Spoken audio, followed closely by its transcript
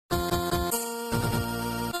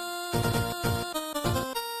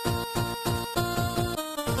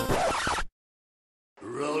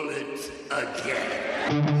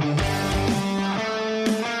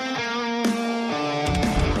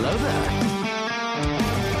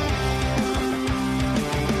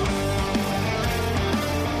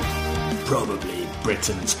probably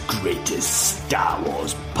Britain's greatest Star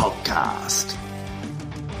Wars podcast.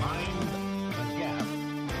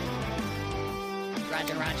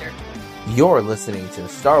 Roger, Roger. You're listening to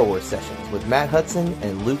Star Wars Sessions with Matt Hudson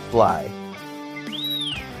and Luke Bly.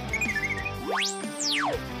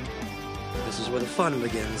 This is where the fun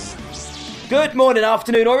begins. Good morning,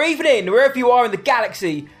 afternoon, or evening, wherever you are in the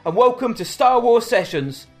galaxy, and welcome to Star Wars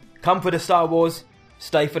Sessions. Come for the Star Wars,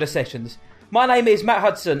 stay for the sessions. My name is Matt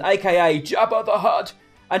Hudson, aka Jabba the Hutt,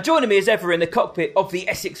 and joining me as ever in the cockpit of the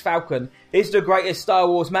Essex Falcon is the greatest Star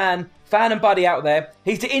Wars man, fan and buddy out there.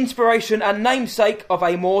 He's the inspiration and namesake of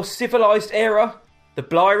a more civilised era, the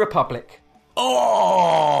Bly Republic.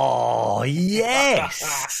 Oh,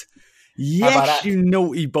 yes! Yes, you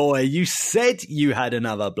naughty boy. You said you had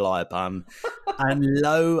another Bly pun. And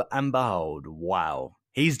lo and behold, wow.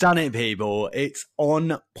 He's done it, people. It's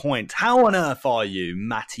on point. How on earth are you,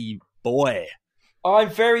 Matty boy? I'm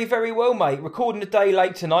very, very well, mate. Recording a day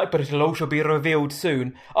late tonight, but it'll also be revealed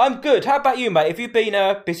soon. I'm good. How about you, mate? Have you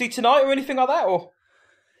been busy tonight or anything like that? Or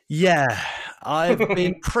Yeah, I've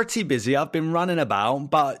been pretty busy. I've been running about,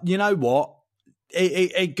 but you know what?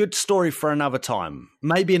 A good story for another time.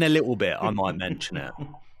 Maybe in a little bit I might mention it.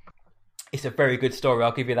 It's a very good story,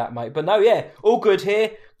 I'll give you that, mate. But no, yeah, all good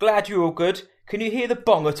here. Glad you're all good. Can you hear the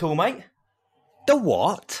bong at all, mate? The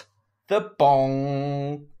what? The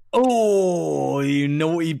bong. Oh, you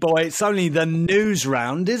naughty boy. It's only the news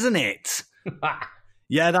round, isn't it?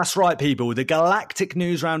 Yeah, that's right, people. The Galactic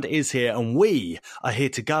News Round is here, and we are here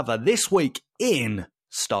to cover this week in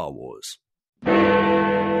Star Wars.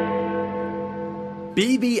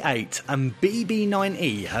 BB-8 and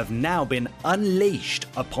BB-9E have now been unleashed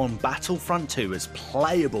upon Battlefront 2 as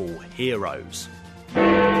playable heroes.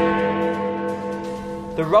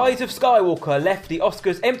 The Rise of Skywalker left the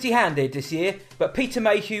Oscars empty-handed this year, but Peter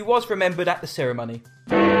Mayhew was remembered at the ceremony.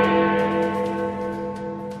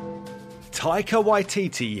 Taika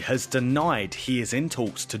Waititi has denied he is in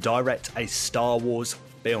talks to direct a Star Wars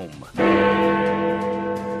film.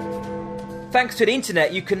 Thanks to the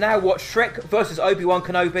internet, you can now watch Shrek vs Obi-Wan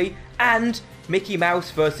Kenobi and Mickey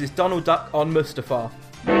Mouse vs Donald Duck on Mustafar.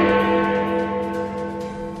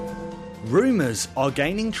 Rumours are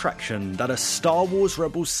gaining traction that a Star Wars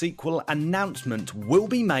Rebels sequel announcement will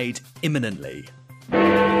be made imminently.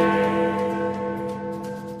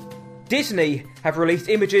 Disney have released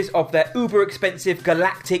images of their uber-expensive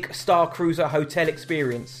galactic Star Cruiser hotel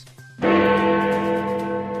experience.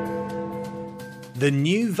 The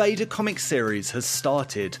new Vader comic series has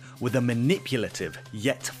started with a manipulative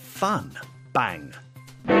yet fun bang.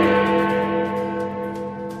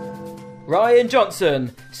 Rian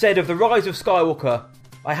Johnson said of The Rise of Skywalker,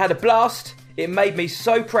 "I had a blast, it made me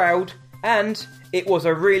so proud, and it was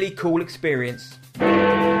a really cool experience."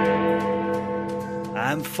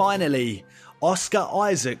 And finally, Oscar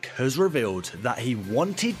Isaac has revealed that he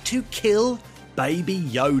wanted to kill Baby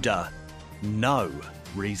Yoda. No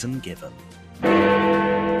reason given.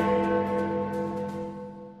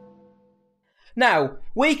 Now,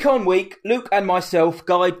 week on week, Luke and myself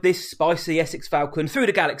guide this spicy Essex Falcon through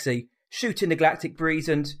the galaxy, shooting the galactic breeze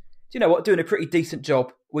and, do you know what, doing a pretty decent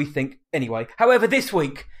job, we think, anyway. However, this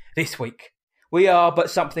week, we are but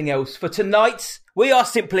something else. For tonight, we are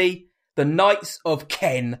simply the Knights of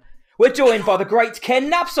Ken. We're joined by the great Ken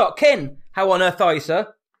Knapsack. Ken, how on earth are you,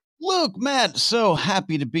 sir? Luke, Matt, so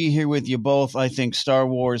happy to be here with you both. I think Star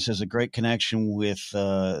Wars has a great connection with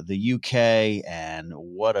the UK, and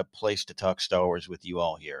what a place to talk Star Wars with you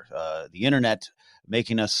all here. The internet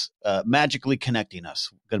making us, magically connecting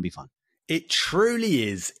us. Going to be fun. It truly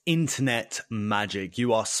is internet magic.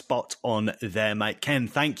 You are spot on there, mate. Ken,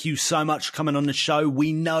 thank you so much for coming on the show.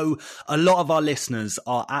 We know a lot of our listeners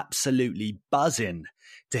are absolutely buzzing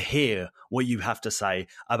to hear what you have to say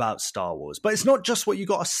about Star Wars. But it's not just what you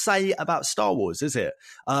got to say about Star Wars, is it?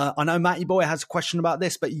 I know Matty Boy has a question about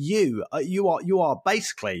this, but you are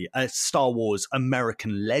basically a Star Wars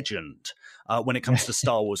American legend when it comes to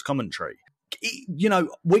Star Wars commentary. You know,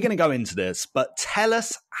 we're going to go into this, but tell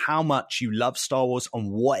us how much you love Star Wars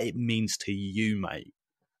and what it means to you, mate.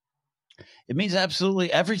 It means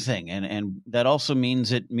absolutely everything. And that also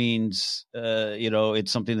means it's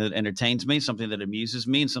something that entertains me, something that amuses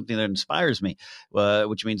me, and something that inspires me,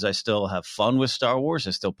 which means I still have fun with Star Wars.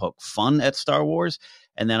 I still poke fun at Star Wars.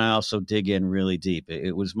 And then I also dig in really deep.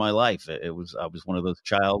 It was my life. I was one of those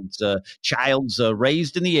childs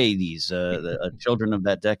raised in the 80s, children of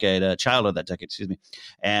that decade, child of that decade, excuse me.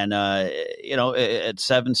 And, at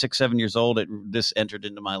 7 years old, this entered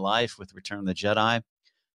into my life with Return of the Jedi.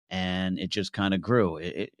 And it just kind of grew.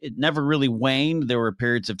 It never really waned. There were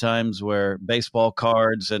periods of times where baseball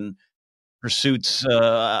cards and pursuits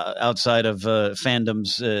outside of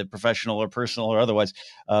fandoms, professional or personal or otherwise,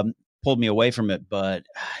 pulled me away from it. But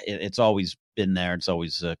it's always been there. It's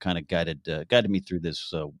always kind of guided me through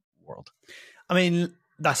this world. I mean,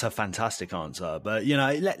 that's a fantastic answer. But,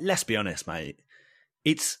 let's be honest, mate.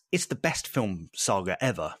 It's the best film saga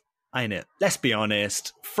ever, ain't it? Let's be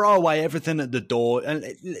honest. Throw away everything at the door. And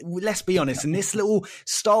let's be honest, in this little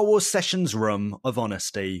Star Wars Sessions room of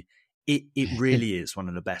honesty, it really is one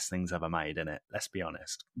of the best things ever made, isn't it? Let's be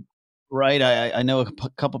honest. Right. I know a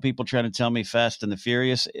couple people trying to tell me Fast and the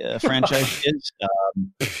Furious franchise is,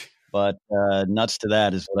 but nuts to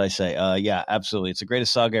that is what I say. Yeah, absolutely. It's the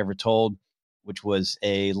greatest saga ever told, which was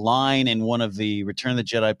a line in one of the Return of the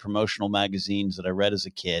Jedi promotional magazines that I read as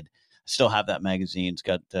a kid. I still have that magazine. It's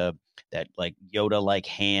got that like Yoda-like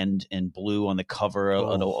hand in blue on the cover,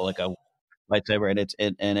 like a lightsaber,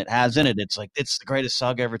 and it has in it. It's like, it's the greatest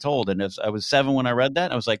saga ever told. And I was 7 when I read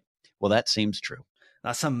that. I was like, well, that seems true.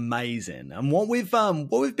 That's amazing. And what we've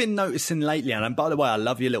been noticing lately, and by the way, I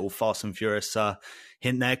love your little Fast and Furious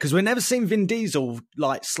hint there, because we've never seen Vin Diesel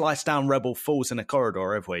like slice down rebel fools in a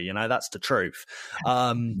corridor, have we? That's the truth.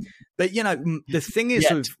 But the thing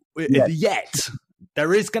is, yet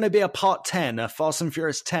there is going to be a part 10, a Fast and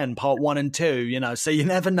Furious 10, part 1 and 2. So you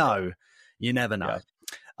never know. You never know.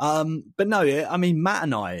 Yeah. But no, I mean, Matt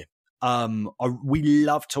and I, we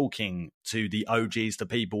love talking to the OGs, the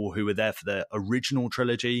people who were there for the original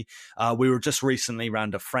trilogy. We were just recently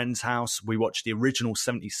around a friend's house. We watched the original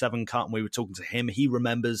 77 cut and we were talking to him. He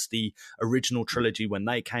remembers the original trilogy when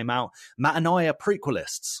they came out. Matt and I are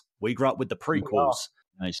prequelists. We grew up with the prequels.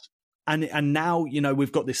 Nice. And now,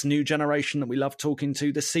 we've got this new generation that we love talking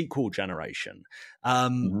to, the sequel generation.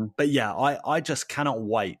 But yeah, I just cannot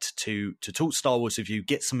wait to talk Star Wars with you,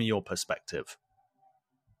 get some of your perspective.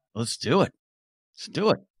 Let's do it.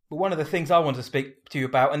 But one of the things I want to speak to you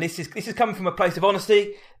about, and this is coming from a place of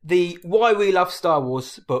honesty, the Why We Love Star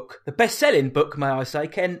Wars book, the best-selling book, may I say.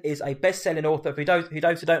 Ken is a best-selling author. For those who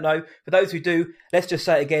don't know, for those who do, let's just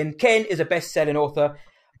say it again. Ken is a best-selling author.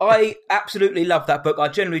 I absolutely love that book. I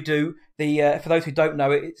generally do. For those who don't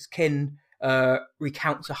know it, it's Ken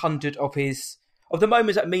recounts 100 of the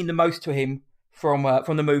moments that mean the most to him from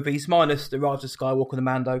the movies, minus the Rise of Skywalker and the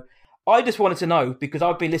Mando. I just wanted to know, because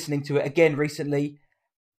I've been listening to it again recently,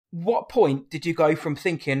 what point did you go from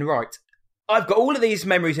thinking, right, I've got all of these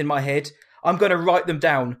memories in my head, I'm going to write them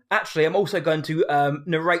down. Actually, I'm also going to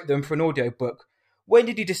narrate them for an audiobook. When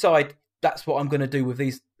did you decide that's what I'm going to do with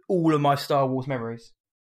all of my Star Wars memories?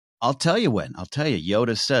 I'll tell you when.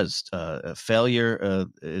 Yoda says failure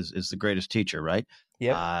is the greatest teacher, right?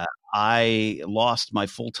 Yeah. I lost my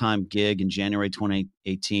full-time gig in January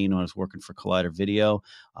 2018 when I was working for Collider Video.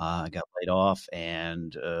 I got laid off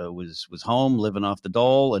and was home living off the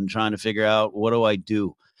dole and trying to figure out, what do I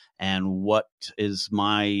do and what is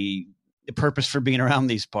my purpose for being around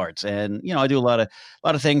these parts. And I do a lot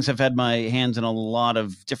of things. I've had my hands in a lot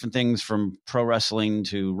of different things, from pro wrestling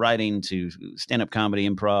to writing to stand-up comedy,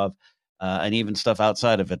 improv. And even stuff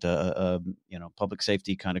outside of it, public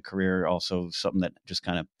safety kind of career, also something that just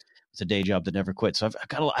kind of, it's a day job that never quit. So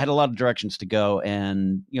I had a lot of directions to go,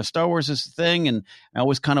 and Star Wars is the thing, and I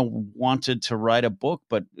always kind of wanted to write a book,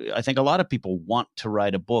 but I think a lot of people want to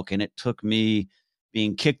write a book, and it took me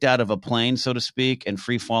being kicked out of a plane, so to speak, and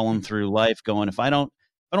free falling through life, going, if I don't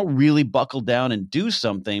really buckle down and do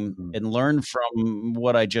something and learn from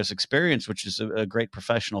what I just experienced, which is a great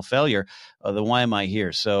professional failure, then why am I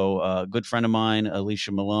here? So a good friend of mine,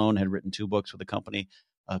 Alicia Malone, had written 2 books with a company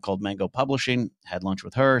called Mango Publishing, had lunch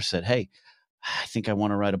with her, said, hey, I think I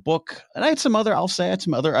want to write a book. And I had some other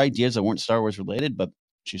ideas that weren't Star Wars related, but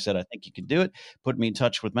she said, I think you can do it. Put me in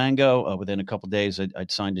touch with Mango. Within a couple of days,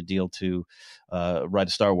 I'd signed a deal to write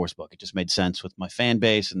a Star Wars book. It just made sense with my fan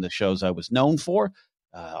base and the shows I was known for.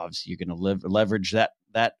 Obviously, you're going to leverage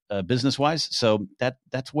that business-wise. So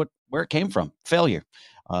that's where it came from, failure.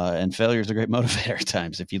 And failure is a great motivator at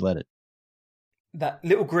times if you let it. That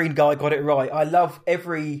little green guy got it right. I love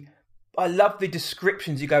the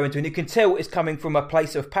descriptions you go into, and you can tell it's coming from a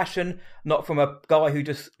place of passion, not from a guy who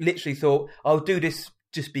just literally thought, I'll do this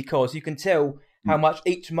just because. You can tell how much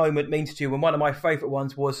each moment means to you. And one of my favourite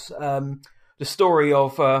ones was the story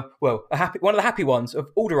of, one of the happy ones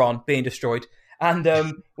of Alderaan being destroyed. And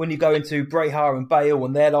when you go into Brehar and Bale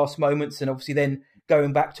and their last moments, and obviously then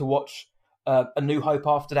going back to watch A New Hope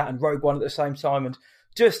after that and Rogue One at the same time, and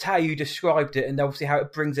just how you described it, and obviously how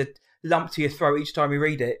it brings a lump to your throat each time you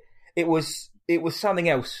read it. It was something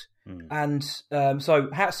else. And so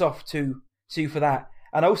hats off to you for that.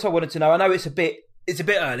 And I also wanted to know, I know it's a bit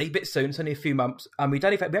early, a bit soon, it's only a few months, and we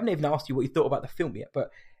haven't even asked you what you thought about the film yet, but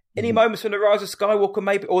Any moments from the Rise of Skywalker,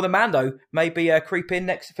 maybe, or the Mando, maybe creep in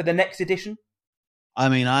next for the next edition? I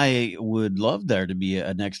mean, I would love there to be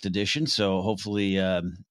a next edition. So hopefully,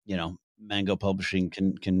 Mango Publishing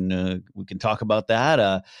we can talk about that.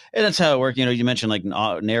 And that's how it worked. You mentioned like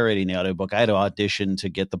narrating the audiobook. I had to audition to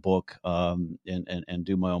get the book and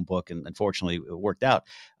do my own book, and unfortunately it worked out.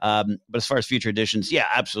 But as far as future editions, yeah,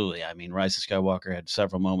 absolutely. I mean, Rise of Skywalker had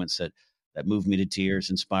several moments that moved me to tears,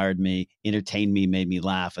 inspired me, entertained me, made me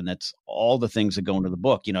laugh. And that's all the things that go into the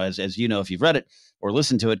book. As you know, if you've read it or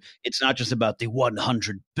listened to it, it's not just about the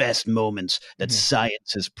 100 best moments that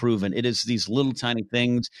science has proven. It is these little tiny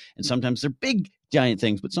things. And sometimes they're big, giant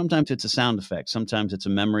things, but sometimes it's a sound effect. Sometimes it's a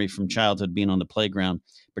memory from childhood being on the playground,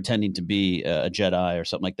 pretending to be a Jedi or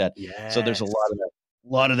something like that. Yes. So there's a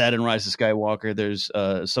lot of that in Rise of Skywalker. There's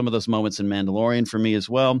some of those moments in Mandalorian for me as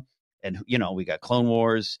well. And, we got Clone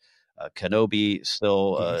Wars, Kenobi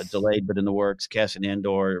still delayed, but in the works. Cassian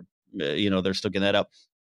Andor, they're still getting that up.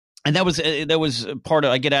 And that was part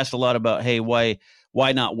of. I get asked a lot about, hey, why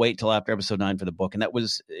not wait till after episode 9 for the book? And that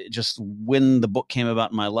was just when the book came about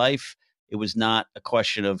in my life. It was not a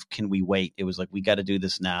question of can we wait. It was like we got to do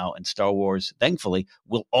this now. And Star Wars, thankfully,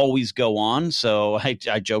 will always go on. So I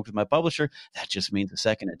joked with my publisher, that just means the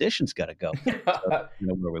second edition's got to go. So,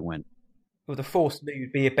 where we went. Well, the Force knew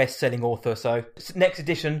you'd be a best-selling author, so next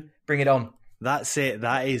edition, bring it on. That's it.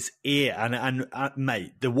 That is it. And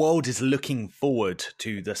mate, the world is looking forward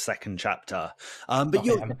to the second chapter. But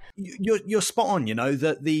you're spot on.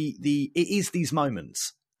 That it is these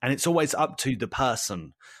moments, and it's always up to the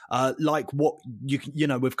person. Like what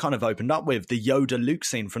we've kind of opened up with the Yoda Luke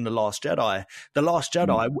scene from The Last Jedi. The Last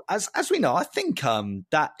Jedi, as we know, I think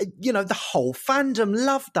that the whole fandom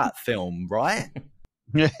loved that film, right?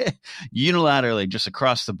 Unilaterally, just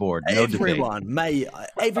across the board. No everyone, debate. Mate,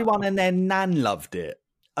 everyone and their nan loved it.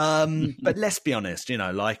 But let's be honest,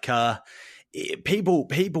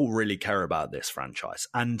 people really care about this franchise,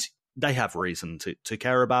 and they have reason to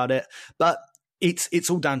care about it. But it's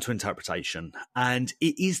all down to interpretation, and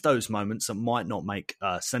it is those moments that might not make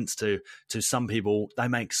sense to some people. They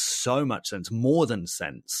make so much sense, more than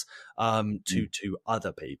sense, to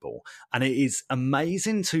other people. And it is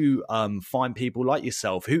amazing to find people like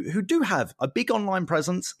yourself who do have a big online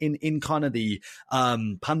presence in kind of the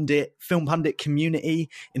film pundit community,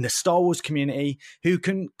 in the Star Wars community, who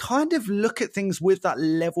can kind of look at things with that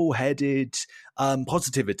level-headed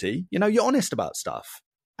positivity. You're honest about stuff.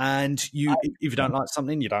 And if you don't like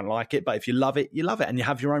something, you don't like it. But if you love it, you love it. And you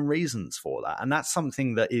have your own reasons for that. And that's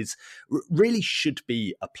something that is really should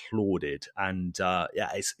be applauded. And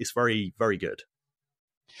it's very, very good.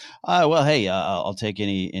 Well, hey, I'll take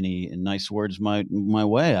any nice words my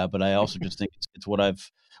way. But I also just think it's what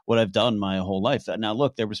I've done my whole life. Now,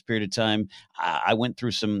 look, there was a period of time I went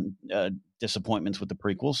through some disappointments with the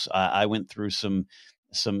prequels. I went through some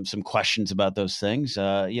questions about those things.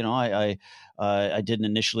 I didn't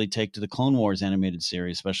initially take to the Clone Wars animated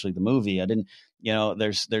series, especially the movie. I didn't,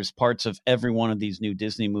 there's parts of every one of these new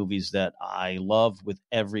Disney movies that I love with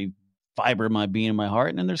every fiber of my being and my heart.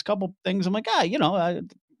 And then there's a couple things I'm like, I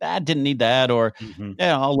didn't need that, or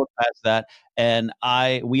I'll look past that. And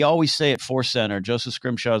we always say at Force Center, Joseph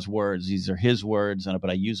Scrimshaw's words, these are his words, but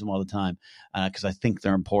I use them all the time because I think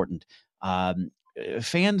they're important.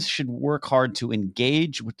 Fans should work hard to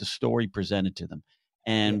engage with the story presented to them.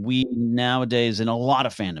 And we nowadays, in a lot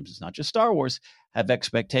of fandoms, it's not just Star Wars, have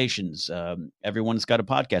expectations. Everyone's got a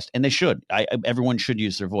podcast, and they should. Everyone should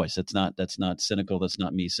use their voice. That's not cynical. That's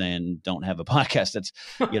not me saying don't have a podcast. That's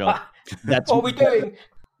that's what we're doing.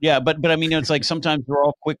 Yeah, but I mean, it's like sometimes we're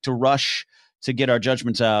all quick to rush to get our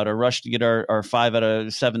judgments out, or rush to get our 5 out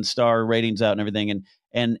of 7 star ratings out and everything.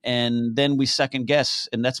 And then we second guess,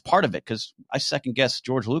 and that's part of it, because I second guess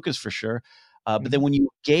George Lucas for sure. But then when you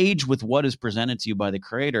engage with what is presented to you by the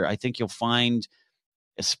creator, I think you'll find,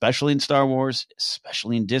 especially in Star Wars,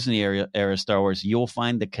 especially in Disney era Star Wars, you'll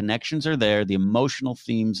find the connections are there, the emotional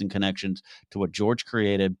themes and connections to what George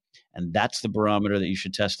created. And that's the barometer that you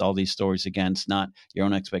should test all these stories against, not your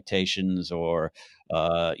own expectations or,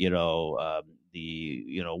 why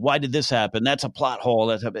did this happen? That's a plot hole.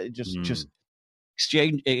 That's just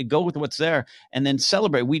exchange, go with what's there, and then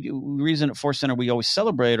celebrate. Reason at Force Center we always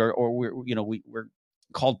celebrate, or we're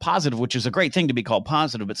called positive, which is a great thing to be called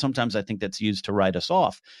positive, but sometimes I think that's used to write us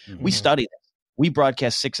off. We study this. We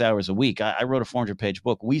broadcast 6 hours a week. I wrote a 400-page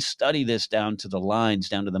book. We study this down to the lines,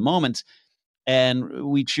 down to the moments, and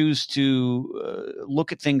we choose to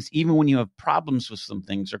look at things even when you have problems with some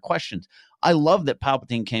things or questions. I love that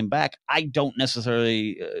Palpatine came back. I don't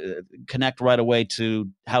necessarily connect right away to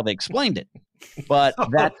how they explained it, but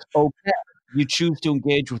that's okay. You choose to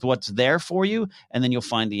engage with what's there for you, and then you'll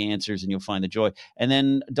find the answers and you'll find the joy. And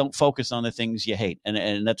then don't focus on the things you hate.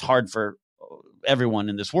 And that's hard for everyone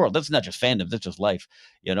in this world. That's not just fandom. That's just life.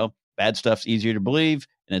 Bad stuff's easier to believe,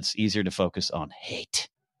 and it's easier to focus on hate.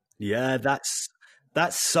 Yeah, that's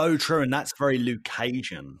so true, and that's very Luke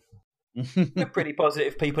Cagean. We're pretty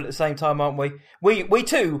positive people at the same time, aren't we? We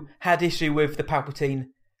too had issue with the Palpatine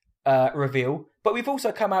reveal, but we've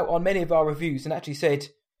also come out on many of our reviews and actually said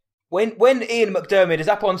when Ian McDiarmid is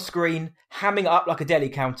up on screen hamming up like a deli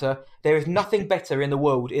counter, there is nothing better in the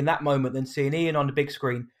world in that moment than seeing Ian on the big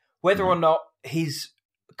screen. Whether or not his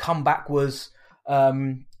comeback was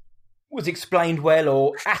explained well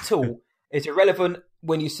or at all is irrelevant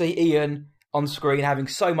when you see Ian on screen having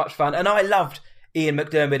so much fun. And I loved Ian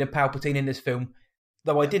McDiarmid and Palpatine in this film,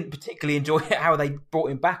 though I didn't particularly enjoy how they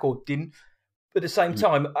brought him back or didn't. But at the same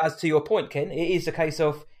time, as to your point, Ken, it is a case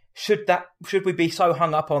of should we be so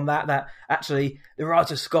hung up on that actually the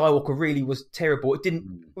Rise of Skywalker really was terrible. It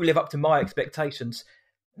didn't live up to my expectations.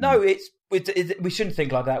 No, we shouldn't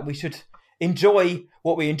think like that. We should enjoy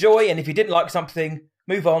what we enjoy, and if you didn't like something,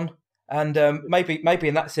 move on. And maybe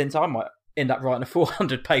in that sense, I might end up writing a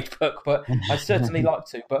 400-page book, but I certainly like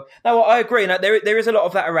to. But no, I agree. And there is a lot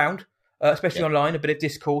of that around, especially online, a bit of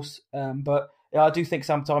discourse. But I do think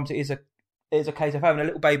sometimes it is a case of having a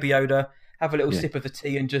little Baby Yoda, have a little sip of the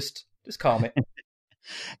tea, and just calm it.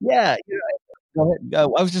 Yeah. Go ahead.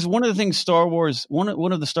 I was just one of the things Star Wars, one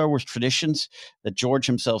of the Star Wars traditions that George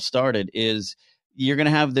himself started is you're going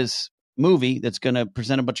to have this movie that's going to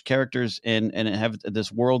present a bunch of characters and have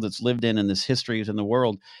this world that's lived in and this history is in the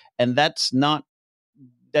world. And that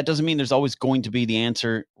doesn't mean there's always going to be the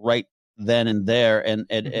answer right then and there.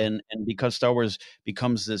 And because Star Wars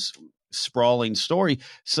becomes this sprawling story,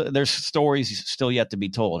 so there's stories still yet to be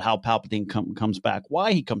told. How Palpatine comes back,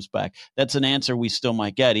 why he comes back, that's an answer we still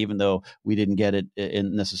might get, even though we didn't get it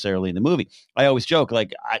necessarily in the movie. I always joke,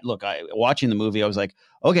 like, watching the movie, I was like,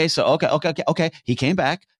 okay, he came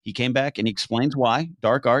back and he explains why.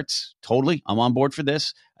 Dark arts, totally, I'm on board for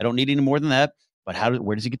this. I don't need any more than that. But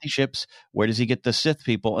where does he get these ships? Where does he get the Sith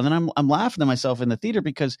people? And then I'm laughing to myself in the theater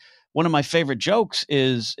because one of my favorite jokes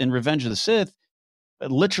is in Revenge of the Sith.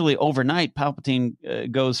 Literally overnight,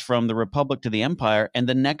 Palpatine goes from the Republic to the Empire, and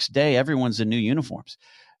the next day, everyone's in new uniforms.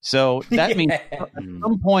 So that means at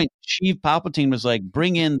some point, Chief Palpatine was like,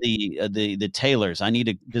 "Bring in the tailors. I need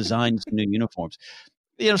to design some new uniforms."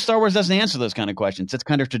 Star Wars doesn't answer those kind of questions. It's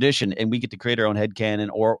kind of tradition, and we get to create our own headcanon,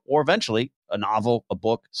 or eventually a novel, a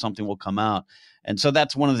book, something will come out. And so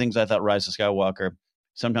that's one of the things I thought Rise of Skywalker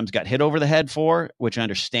sometimes got hit over the head for, which I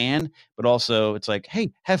understand, but also it's like,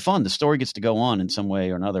 hey, have fun. The story gets to go on in some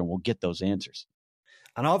way or another, and we'll get those answers.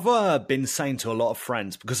 And I've been saying to a lot of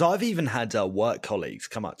friends, because I've even had work colleagues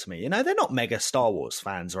come up to me. They're not mega Star Wars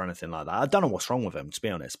fans or anything like that. I don't know what's wrong with them, to be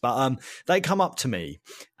honest. But they come up to me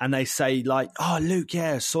and they say, like, "Oh, Luke,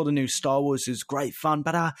 yeah, saw the new Star Wars. It was great fun.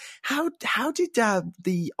 But how did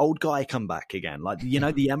the old guy come back again? Like,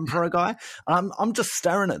 the Emperor guy?" I'm just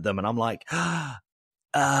staring at them and I'm like, yeah,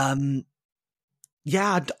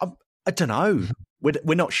 I don't know.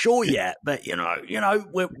 We're not sure yet, but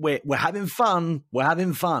we're having fun. We're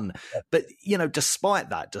having fun. But despite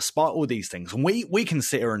all these things, and we can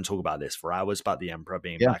sit here and talk about this for hours about the Emperor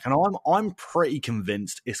being back, and I'm pretty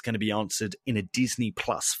convinced it's going to be answered in a Disney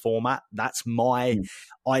Plus format. That's my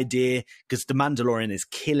idea, because The Mandalorian is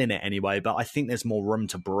killing it anyway. But I think there's more room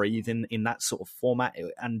to breathe in that sort of format.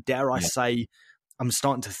 And dare I say, I'm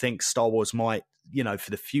starting to think Star Wars might,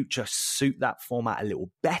 for the future, suit that format a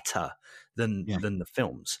little better than the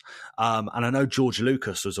films. And I know George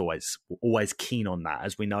Lucas was always keen on that,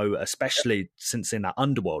 as we know, especially since in that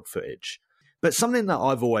Underworld footage. But something that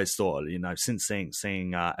I've always thought, since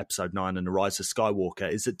seeing Episode 9 and The Rise of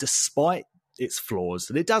Skywalker, is that despite its flaws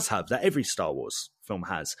that it does have, that every Star Wars film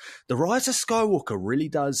has, The Rise of Skywalker really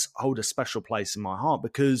does hold a special place in my heart,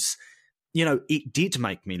 because, it did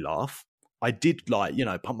make me laugh. I did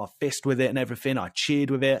pump my fist with it and everything. I cheered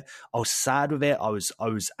with it. I was sad with it. I was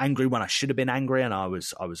angry when I should have been angry, and I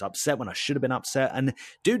was upset when I should have been upset. And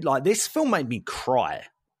dude, this film made me cry,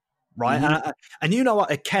 right? Mm-hmm. And you know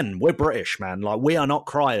what, Ken, we're British, man. Like, we are not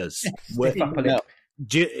criers. But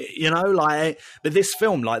this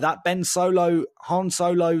film, like that Han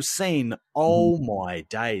Solo scene, oh my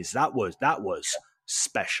days, that was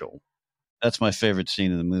special. That's my favorite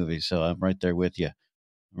scene in the movie. So I'm right there with you.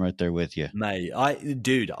 Mate,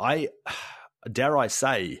 I dare I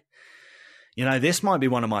say, this might be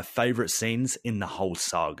one of my favorite scenes in the whole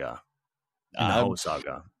saga. I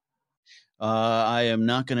am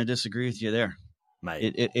not going to disagree with you there,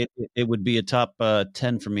 mate. It would be a top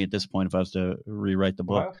 10 for me at this point if I was to rewrite the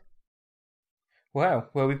book. Wow.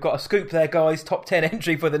 Well, we've got a scoop there, guys. Top 10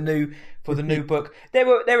 entry for the new book. There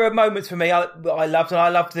were moments for me that I loved, and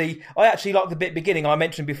I actually liked the bit beginning I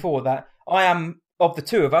mentioned before that I am of the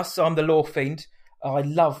two of us. I'm the lore fiend. I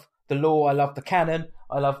love the lore. I love the canon.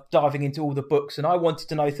 I love diving into all the books, and I wanted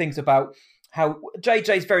to know things about how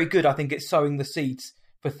JJ's very good. I think it's sowing the seeds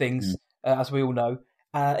for things, as we all know.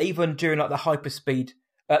 Even during like the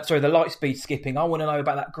light speed skipping, I want to know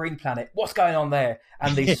about that green planet. What's going on there?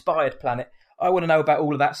 And the Spired planet. I want to know about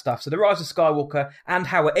all of that stuff. So the Rise of Skywalker and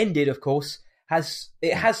how it ended, of course, has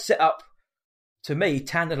set up, to me,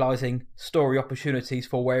 tantalising story opportunities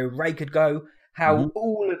for where Rey could go. How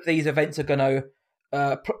all of these events are going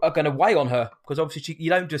to weigh on her, because obviously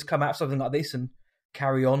you don't just come out of something like this and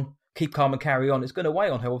carry on, keep calm and carry on. It's going to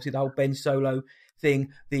weigh on her. Obviously, the whole Ben Solo thing,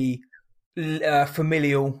 the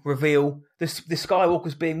familial reveal, the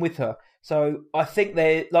Skywalkers being with her. So I think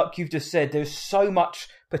there, like you've just said, there's so much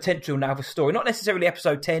potential now for story. Not necessarily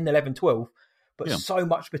episode 10, 11, 12, but so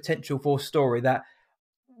much potential for story that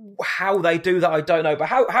how they do that, I don't know. But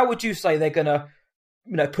how would you say they're going to,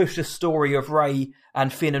 push the story of Rey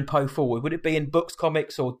and Finn and Poe forward? Would it be in books,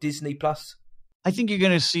 comics, or Disney Plus? I think you're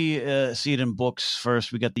going to see it in books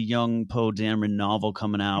first. We got the young Poe Dameron novel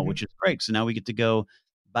coming out, which is great. So now we get to go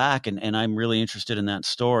back, and I'm really interested in that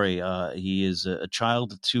story. He is a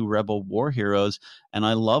child of two rebel war heroes, and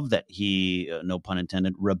I love that he, no pun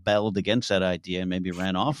intended, rebelled against that idea and maybe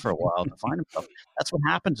ran off for a while to find himself. That's what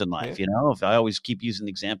happens in life, If I always keep using the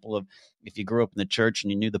example of if you grew up in the church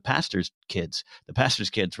and you knew the pastor's kids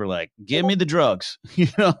were like, "Give me the drugs,"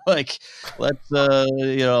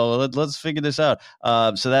 let's figure this out.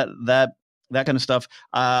 So that kind of stuff.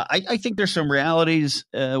 I think there's some realities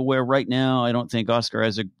where right now I don't think Oscar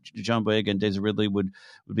Isaac, John Boyega, and Daisy Ridley would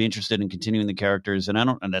be interested in continuing the characters.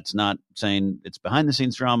 And that's not saying it's behind the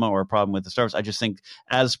scenes drama or a problem with the Star Wars. I just think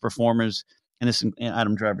as performers, and this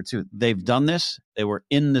Adam Driver too, they've done this. They were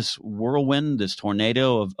in this whirlwind, this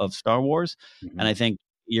tornado of Star Wars, and I think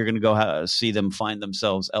you're going to go see them find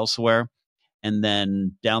themselves elsewhere, and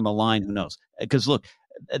then down the line, who knows? Because look,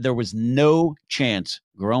 there was no chance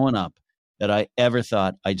growing up that I ever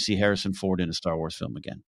thought I'd see Harrison Ford in a Star Wars film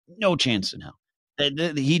again. No chance in hell.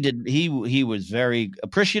 He was very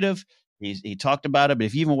appreciative. He talked about it, but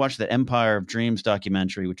if you even watch the Empire of Dreams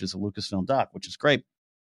documentary, which is a Lucasfilm doc, which is great,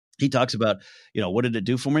 he talks about, what did it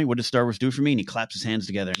do for me? What did Star Wars do for me? And he claps his hands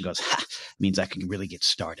together and goes, "Ha, means I can really get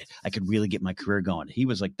started. I could really get my career going." He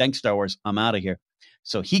was like, "Thanks, Star Wars. I'm out of here."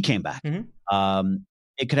 So he came back.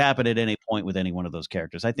 It could happen at any point with any one of those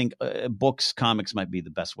characters. I think books, comics might be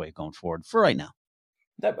the best way going forward for right now.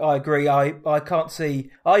 I agree. I can't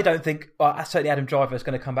see. I don't think. Certainly, Adam Driver is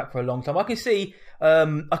going to come back for a long time. I can see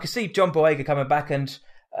John Boyega coming back, and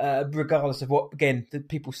regardless of what again the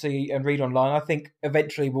people see and read online, I think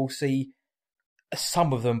eventually we'll see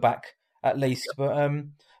some of them back at least. But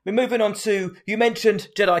we're moving on to, you mentioned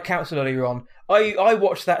Jedi Council earlier on. I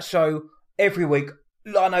watch that show every week.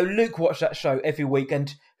 I know Luke watched that show every week,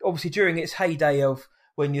 and obviously during its heyday of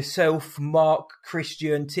when yourself, Mark,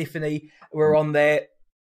 Christian, Tiffany were on there,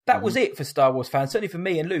 that was it for Star Wars fans, certainly for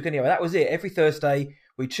me and Luke anyway. That was it. Every Thursday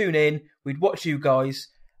we'd tune in, we'd watch you guys.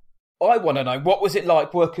 I want to know, what was it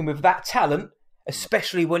like working with that talent,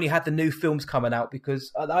 especially when you had the new films coming out,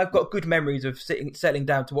 because I've got good memories of settling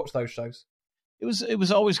down to watch those shows. It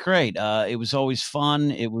was always great. It was always fun.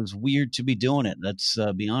 It was weird to be doing it. Let's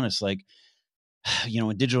be honest. Like,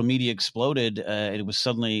 when digital media exploded, it was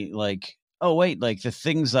suddenly like, oh wait, like the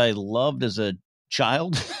things I loved as a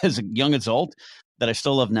child, as a young adult, that I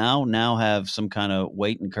still love now have some kind of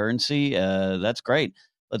weight and currency. That's great.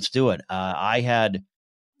 Let's do it. I had,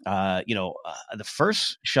 the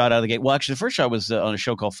first shot out of the gate. Well, actually, the first shot was on a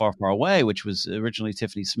show called Far, Far Away, which was originally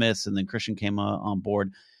Tiffany Smith's, and then Christian came on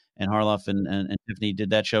board, and Harloff and Tiffany did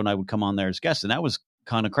that show, and I would come on there as guests, and that was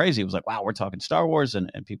kind of crazy. It was like, wow, we're talking Star Wars, and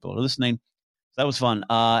people are listening. That was fun.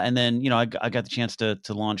 And then, I got the chance to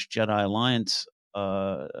launch Jedi Alliance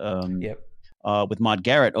with Maude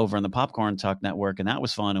Garrett over on the Popcorn Talk Network, and that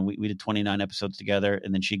was fun. And we did 29 episodes together,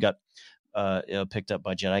 and then she got picked up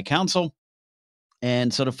by Jedi Council.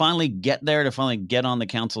 And so to finally get on the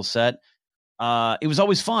council set, it was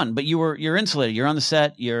always fun. But you're insulated. You're on the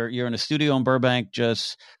set. You're in a studio in Burbank,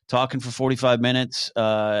 just talking for 45 minutes,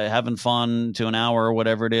 having fun to an hour or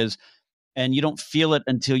whatever it is. And you don't feel it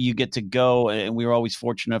until you get to go. And we were always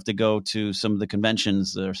fortunate enough to go to some of the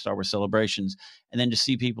conventions, the Star Wars celebrations, and then to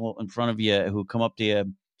see people in front of you who come up to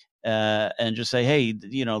you and just say, "Hey,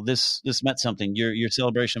 this meant something. Your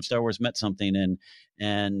celebration of Star Wars meant something,"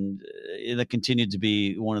 and that continued to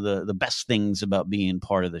be one of the best things about being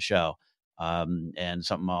part of the show, and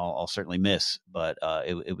something I'll certainly miss. But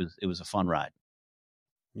it was a fun ride.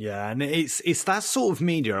 Yeah, and it's that sort of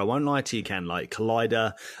media. I won't lie to you, Ken. Like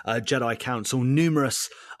Collider, Jedi Council, numerous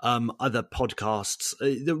other podcasts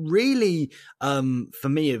that really, for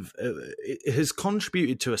me, it has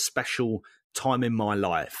contributed to a special time in my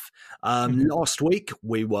life. Last week,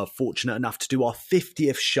 we were fortunate enough to do our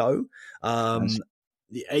 50th show. Nice.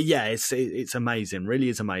 Yeah, it's amazing, really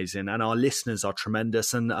is amazing, and our listeners are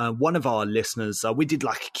tremendous. And one of our listeners, we did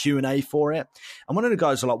like a Q&A for it, and one of the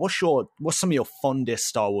guys was like, "What's some of your fondest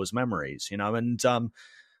Star Wars memories?" You know, and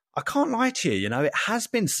I can't lie to you, you know, it has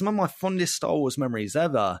been some of my fondest Star Wars memories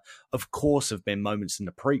ever. Of course, have been moments in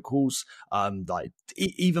the prequels, like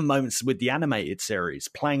even moments with the animated series,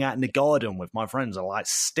 playing out in the garden with my friends. I like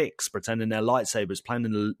sticks, pretending they're lightsabers, playing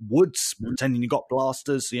in the woods, pretending you got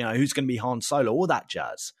blasters. You know, who's going to be Han Solo, all that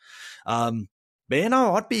jazz. But you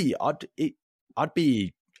know, I'd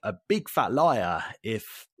be a big fat liar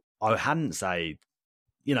if I hadn't said,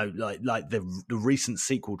 you know, like the recent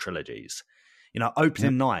sequel trilogies. You know,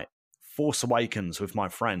 opening night, Force Awakens with my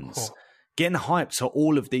friends, getting hyped to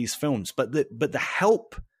all of these films. But the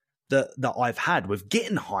help that I've had with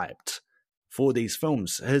getting hyped for these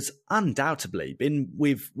films has undoubtedly been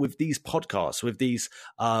with these podcasts, with these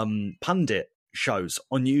pundit shows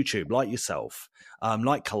on YouTube, like yourself,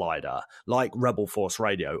 like Collider, like Rebel Force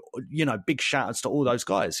Radio. You know, big shout outs to all those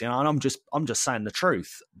guys. You know, and I'm just saying the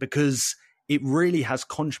truth, because it really has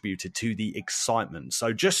contributed to the excitement.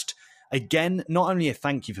 So just, again, not only a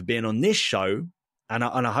thank you for being on this show, and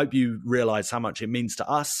I hope you realize how much it means to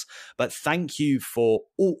us, but thank you for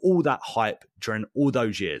all that hype during all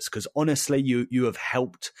those years, because honestly, you have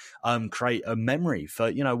helped create a memory for,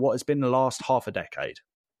 you know, what has been the last half a decade.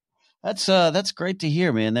 That's great to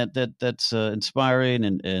hear, man. That's inspiring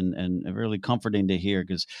and really comforting to hear,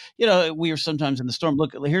 because, you know, we are sometimes in the storm.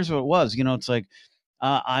 Look, here's what it was. You know, it's like,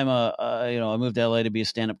 I moved to LA to be a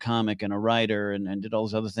stand-up comic and a writer and did all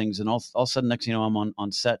those other things. And all of a sudden, next, you know, I'm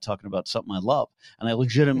on set talking about something I love, and I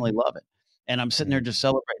legitimately love it. And I'm sitting there just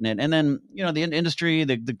celebrating it. And then, you know, the industry,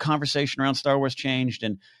 the conversation around Star Wars changed.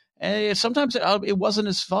 And sometimes it wasn't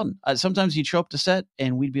as fun. Sometimes you'd show up to set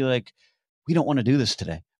and we'd be like, we don't want to do this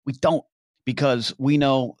today. We don't, because we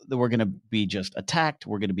know that we're going to be just attacked.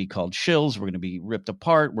 We're going to be called shills. We're going to be ripped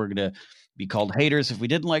apart. We're going to be called haters if we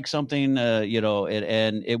didn't like something, you know,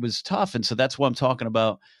 and it was tough. And so that's what I'm talking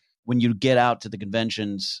about when you get out to the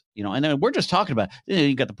conventions, you know, and then we're just talking about,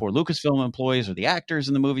 you got the poor Lucasfilm employees or the actors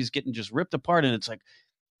in the movies getting just ripped apart. And it's like,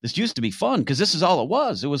 this used to be fun, because this is all it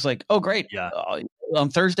was. It was like, oh, great. Yeah. On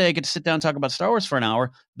Thursday, I get to sit down and talk about Star Wars for an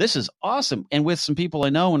hour. This is awesome. And with some people I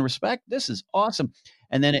know and respect, this is awesome.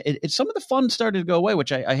 And then some of the fun started to go away,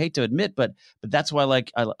 which I hate to admit, but that's why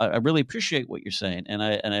I really appreciate what you're saying. And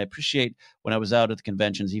I appreciate when I was out at the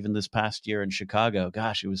conventions, even this past year in Chicago,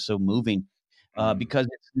 gosh, it was so moving, because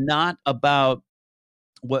it's not about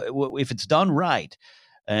what if it's done right.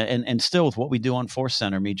 And still with what we do on Force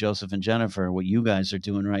Center, me, Joseph, and Jennifer, what you guys are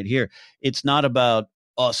doing right here, it's not about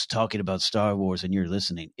us talking about Star Wars and you're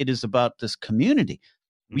listening. It is about this community.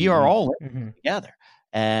 We are all together,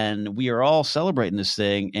 and we are all celebrating this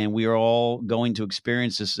thing, and we are all going to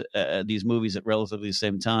experience these movies at relatively the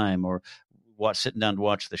same time, or sitting down to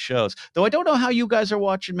watch the shows. Though I don't know how you guys are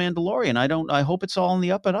watching Mandalorian. I hope it's all on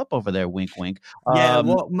the up and up over there. Wink, wink. Yeah,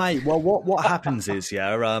 mate. Well, what happens is,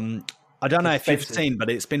 I don't know if you've seen,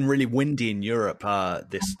 but it's been really windy in Europe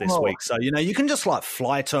this week. So, you know, you can just like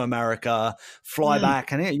fly to America, fly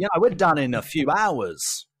back, and, you know, we're done in a few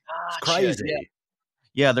hours. It's crazy.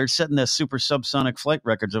 Yeah, they're setting the super subsonic flight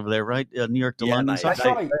records over there, right? New York to London.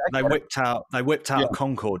 Mate, they whipped out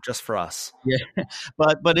Concorde just for us. Yeah,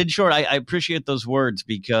 but in short, I appreciate those words,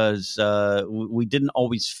 because we didn't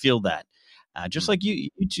always feel that. Just like you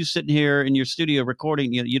two sitting here in your studio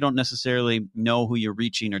recording, you don't necessarily know who you're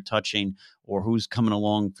reaching or touching or who's coming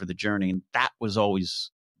along for the journey. And that was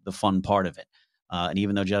always the fun part of it. And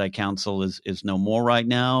even though Jedi Council is no more right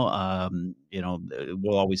now, you know,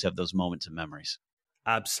 we'll always have those moments and memories.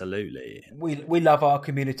 Absolutely. We love our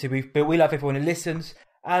community. We love everyone who listens.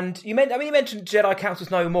 And you mentioned Jedi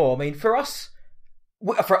Council's no more. I mean, for us,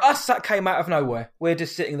 that came out of nowhere. We're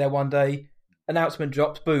just sitting there one day, announcement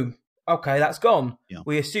drops, boom. Okay, that's gone. Yeah.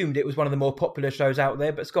 We assumed it was one of the more popular shows out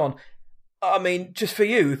there, but it's gone. I mean, just for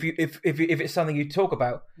you, if it's something you talk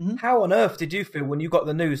about, how on earth did you feel when you got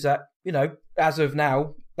the news that, you know, as of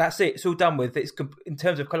now, that's it, it's all done with? It's in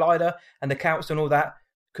terms of Collider and the council and all that,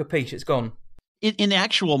 capiche, it's gone. In the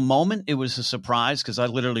actual moment, it was a surprise, because I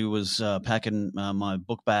literally was packing my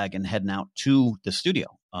book bag and heading out to the studio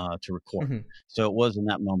to record. So it was in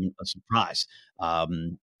that moment a surprise.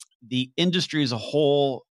 The industry as a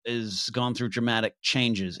whole has gone through dramatic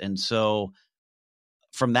changes. And so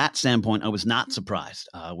from that standpoint, I was not surprised,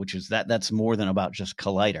 which is that's more than about just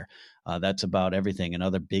Collider. That's about everything and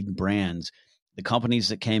other big brands. The companies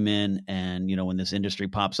that came in and, when this industry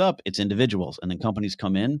pops up, it's individuals. And then companies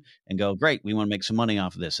come in and go, great, we want to make some money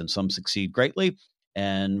off of this. And some succeed greatly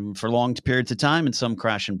and for long periods of time, and some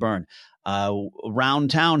crash and burn.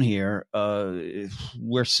 Around town here,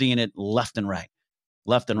 we're seeing it left and right.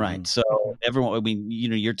 So everyone,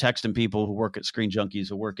 you're texting people who work at Screen Junkies,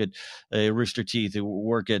 who work at Rooster Teeth, who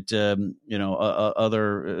work at,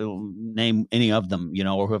 other, name any of them,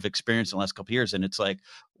 or who have experienced in the last couple of years. And it's like,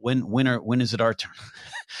 when is it our turn?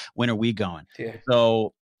 When are we going? Yeah.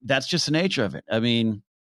 So that's just the nature of it. I mean,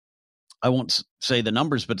 I won't say the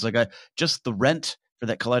numbers, but it's like just the rent for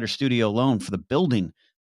that Collider studio alone for the building,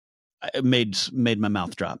 it made my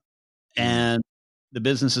mouth drop. And the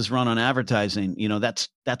business is run on advertising.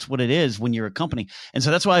 That's what it is when you're a company. And so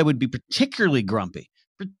that's why I would be particularly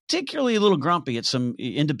a little grumpy at some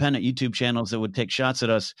independent YouTube channels that would take shots at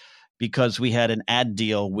us because we had an ad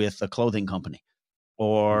deal with a clothing company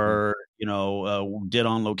or, did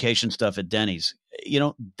on location stuff at Denny's.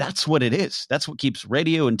 That's what it is. That's what keeps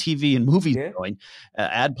radio and TV and movies going.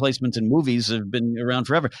 Ad placements in movies have been around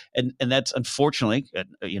forever. And that's unfortunately,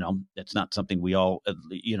 that's not something we all,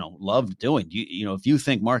 love doing. If you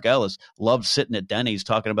think Mark Ellis loved sitting at Denny's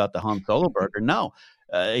talking about the Han Solo burger, no,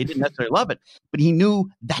 he didn't necessarily love it, but he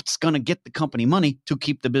knew that's going to get the company money to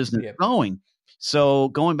keep the business going. So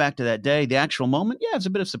going back to that day, the actual moment, it's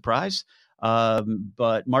a bit of surprise.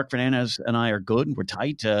 But Mark Fernandez and I are good and we're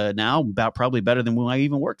tight now, about probably better than when I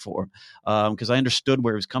even worked for him, because I understood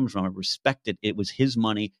where he was coming from. I respected it was his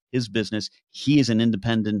money, his business. He is an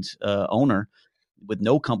independent owner with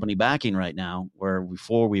no company backing right now, where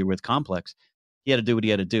before we were with Complex, he had to do what he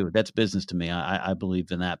had to do. That's business to me. I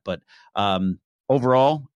believe in that. But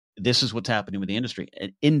overall, this is what's happening with the industry.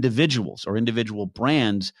 Individuals or individual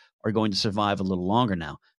brands are going to survive a little longer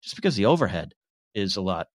now, just because the overhead is a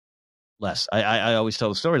lot less. I always tell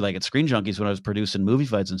the story, like at Screen Junkies when I was producing movie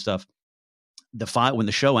fights and stuff. When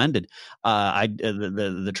the show ended,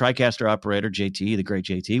 the TriCaster operator JT, the great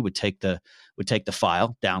JT, would take the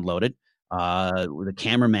file, download it. The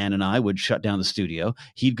cameraman and I would shut down the studio.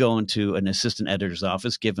 He'd go into an assistant editor's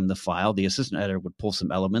office, give him the file. The assistant editor would pull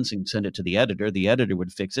some elements and send it to the editor. The editor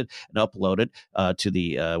would fix it and upload it to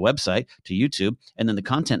the website, to YouTube. And then the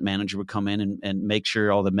content manager would come in and make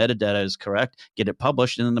sure all the metadata is correct, get it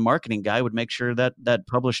published. And then the marketing guy would make sure that that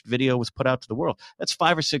published video was put out to the world. That's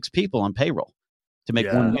 5 or 6 people on payroll to make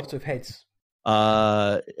one. Lots of heads.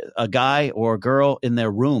 A guy or a girl in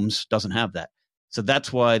their rooms doesn't have that. So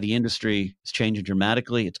that's why the industry is changing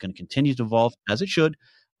dramatically. It's going to continue to evolve, as it should.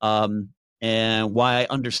 And why I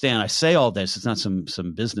understand, I say all this, it's not some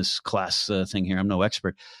business class thing here. I'm no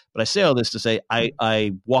expert. But I say all this to say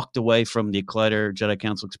I walked away from the Collider Jedi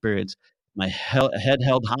Council experience. My head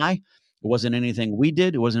held high. It wasn't anything we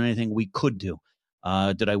did. It wasn't anything we could do.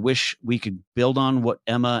 Did I wish we could build on what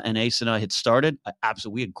Emma and Ace and I had started?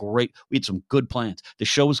 Absolutely. We had some good plans. The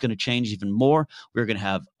show was going to change even more. We were going to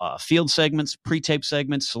have field segments, pre-tape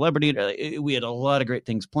segments, celebrity. We had a lot of great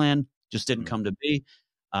things planned. Just didn't come to be.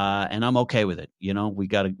 And I'm okay with it.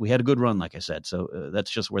 We had a good run, like I said. So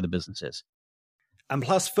that's just where the business is. And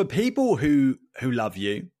plus, for people who love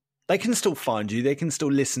you, they can still find you. They can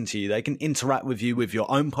still listen to you. They can interact with you with your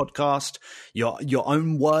own podcast, your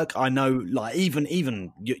own work. I know, like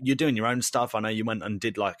even you're doing your own stuff. I know you went and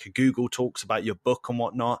did like a Google Talks about your book and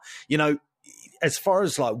whatnot. As far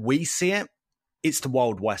as like we see it, it's the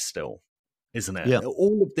Wild West still, isn't it? Yeah.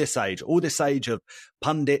 All this age of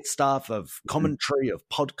pundit stuff, of commentary, of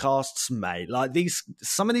podcasts, mate. Like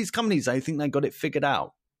some of these companies, they think they got it figured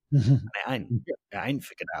out. It ain't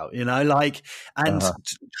figured out, the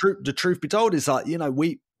truth be told is like,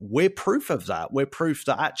 we're proof of that. We're proof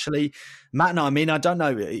that actually Matt and I don't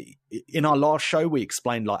know, in our last show, we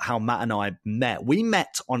explained like how Matt and I met. We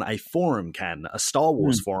met on a forum, a Star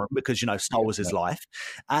Wars forum, because, Star Wars is life.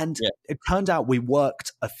 And it turned out we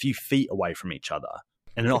worked a few feet away from each other.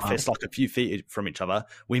 In an office, like a few feet from each other.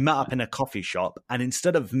 We met up in a coffee shop, and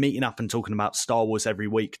instead of meeting up and talking about Star Wars every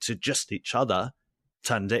week to just each other,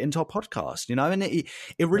 turned it into a podcast, and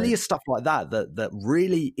it really is stuff like that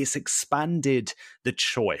really it's expanded the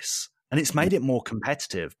choice and it's made it more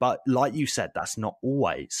competitive. But like you said, that's not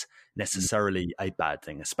always necessarily a bad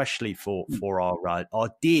thing, especially for our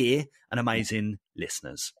dear and amazing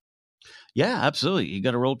listeners. Yeah, absolutely. You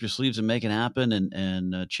got to roll up your sleeves and make it happen.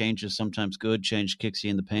 And change is sometimes good. Change kicks you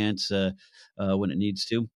in the pants when it needs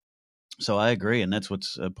to. So I agree, and that's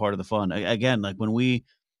what's part of the fun. Again, like when we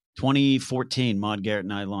 2014, Maude Garrett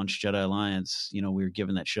and I launched Jedi Alliance. We were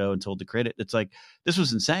given that show and told to create it. It's like, this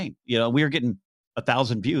was insane. We were getting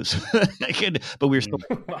 1,000 views. But we were still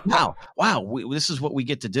wow, this is what we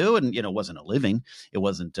get to do. And, it wasn't a living. It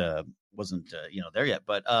wasn't there yet.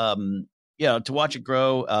 But, to watch it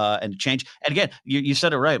grow and change. And again, you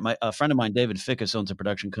said it right. A friend of mine, David Fickus, owns a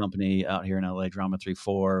production company out here in LA, Drama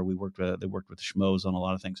 3-4. They worked with the Schmoes on a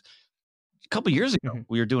lot of things. A couple of years ago,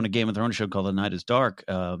 we were doing a Game of Thrones show called The Night is Dark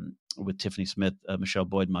with Tiffany Smith, Michelle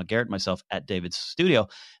Boyd, Mark Garrett, myself at David's studio.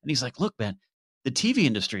 And he's like, look, man, the TV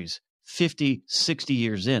industry's 50, 60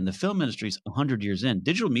 years in. The film industry's 100 years in.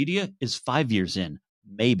 Digital media is 5 years in,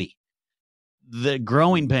 maybe. The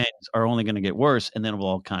growing pains are only going to get worse, and then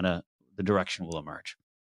the direction will emerge.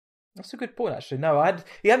 That's a good point, actually. No,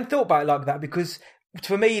 you hadn't thought about it like that, because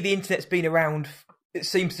for me, the internet's been around, it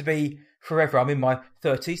seems to be forever. I'm in my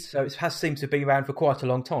 30s, so it has seemed to be around for quite a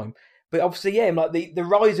long time. But obviously, like the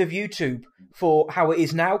rise of YouTube for how it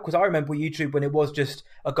is now, because I remember YouTube when it was just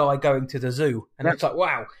a guy going to the zoo, and it's like,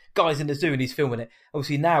 wow, guy's in the zoo and he's filming it.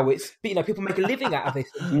 Obviously now it's, people make a living out of this.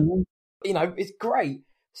 It's great.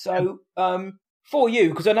 So for you,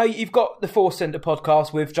 because I know you've got the Force Center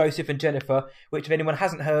podcast with Joseph and Jennifer, which if anyone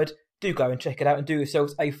hasn't heard, do go and check it out and do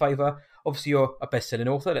yourselves a favour. Obviously, you're a best-selling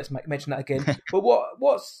author. Let's mention that again. But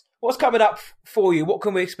what's coming up for you? What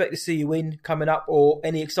can we expect to see you in coming up, or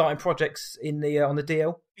any exciting projects in the on the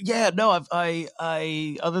DL? Yeah, no,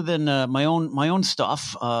 I other than my own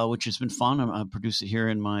stuff, which has been fun. I produce it here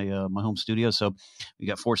in my home studio. So we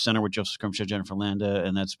got Force Center with Joseph Scrimshaw, Jennifer Landa,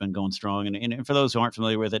 and that's been going strong. And for those who aren't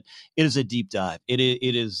familiar with it, it is a deep dive. It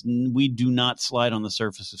is. We do not slide on the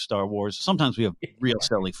surface of Star Wars. Sometimes we have real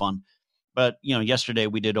silly fun. But, yesterday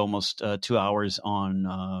we did almost 2 hours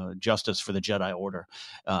on Justice for the Jedi Order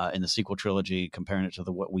in the sequel trilogy, comparing it to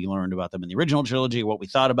what we learned about them in the original trilogy, what we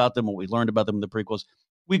thought about them, what we learned about them in the prequels.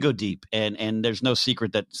 We go deep, and there's no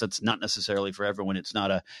secret that's not necessarily for everyone. It's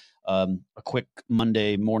not a quick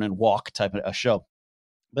Monday morning walk type of a show.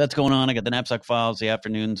 But that's going on. I got the Knapsack Files, the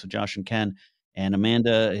afternoons with Josh and Ken, and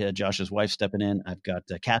Amanda, Josh's wife, stepping in. I've got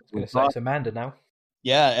Kat. I'm going to say it's Amanda now.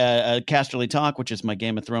 Yeah, Casterly Talk, which is my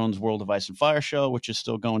Game of Thrones World of Ice and Fire show, which is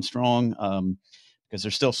still going strong because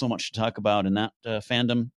there's still so much to talk about in that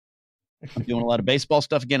fandom. I'm doing a lot of baseball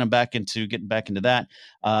stuff again. I'm getting back into that.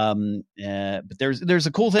 But there's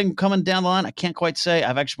a cool thing coming down the line. I can't quite say.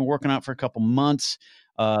 I've actually been working on it for a couple months.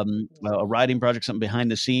 A writing project, something behind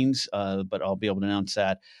the scenes, but I'll be able to announce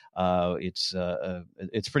that. It's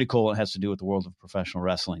pretty cool. It has to do with the world of professional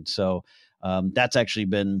wrestling. So that's actually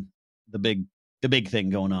been the big thing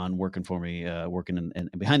going on, working for me, working and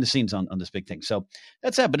behind the scenes on this big thing. So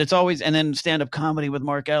that's that. But it's always, and then stand up comedy with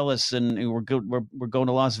Mark Ellis, and we're going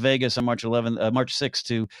to Las Vegas on March 6th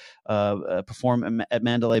to perform at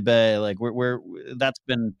Mandalay Bay. Like that's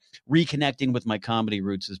been reconnecting with my comedy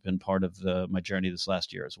roots has been part of my journey this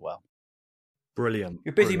last year as well. Brilliant.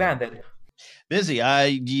 You're a busy man then. Busy.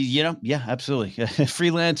 Yeah, absolutely.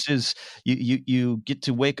 Freelance is you get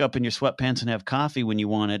to wake up in your sweatpants and have coffee when you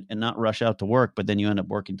want it and not rush out to work, but then you end up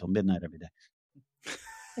working till midnight every day.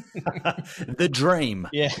 The dream.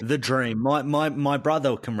 Yeah. The dream. My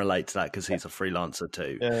brother can relate to that because he's a freelancer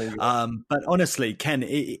too. But honestly, Ken,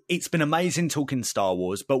 it's been amazing talking Star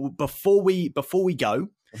Wars. But before we go,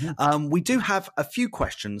 we do have a few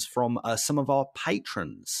questions from some of our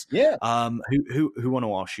patrons. Yeah. Who want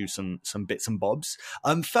to ask you some bits and bobs.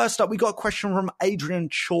 First up, we got a question from Adrian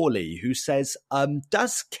Chorley, who says,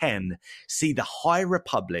 does Ken see the High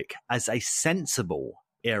Republic as a sensible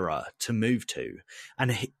era to move to?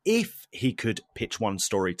 And if he could pitch one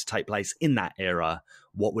story to take place in that era,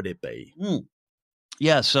 what would it be?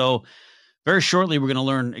 Yeah, so very shortly, we're going to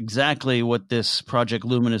learn exactly what this Project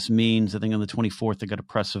Luminous means. I think on the 24th, they got a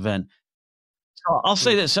press event. So I'll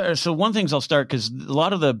say this. So one thing I'll start, because a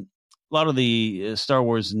lot of the Star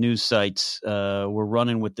Wars news sites were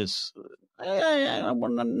running with this. I'm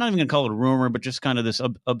not even going to call it a rumor, but just kind of this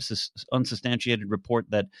unsubstantiated report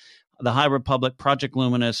that the High Republic, Project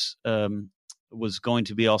Luminous, was going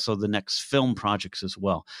to be also the next film projects as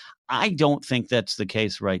well. I don't think that's the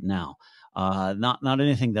case right now. Not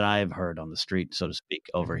anything that I have heard on the street, so to speak,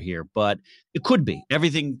 over here, but it could be.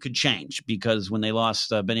 Everything could change because when they lost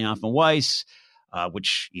Benioff and Weiss,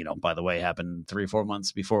 which, by the way, happened 3 or 4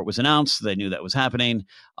 months before it was announced, they knew that was happening.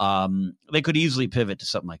 They could easily pivot to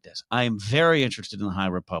something like this. I am very interested in the High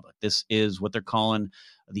Republic. This is what they're calling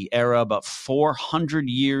the era about 400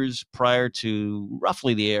 years prior to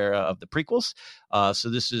roughly the era of the prequels. So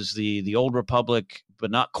this is the Old Republic,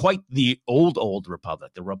 but not quite the old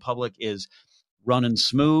Republic. The Republic is running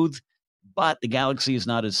smooth, but the galaxy is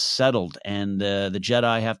not as settled, and the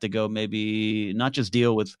Jedi have to go maybe not just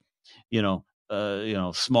deal with,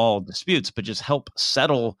 small disputes, but just help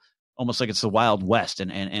settle almost like it's the Wild West.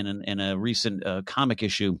 And in a recent comic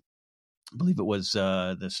issue, I believe it was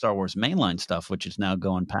the Star Wars mainline stuff, which is now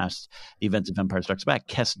going past the events of Empire Strikes Back.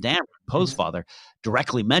 Kes Dameron, Poe's father,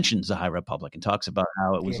 directly mentions the High Republic and talks about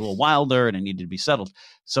how it was a little wilder and it needed to be settled.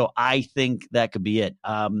 So I think that could be it.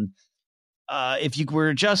 If you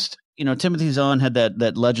were just, Timothy Zahn had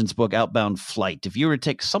that Legends book, Outbound Flight. If you were to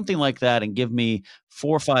take something like that and give me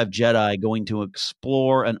 4 or 5 Jedi going to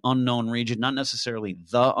explore an unknown region, not necessarily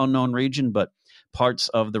the unknown region, but parts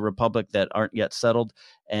of the Republic that aren't yet settled,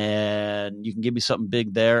 and you can give me something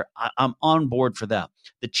big there, I'm on board for that.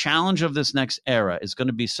 The challenge of this next era is going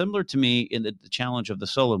to be similar to me in the challenge of the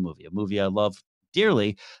Solo movie, a movie I love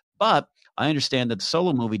dearly, but I understand that the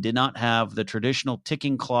Solo movie did not have the traditional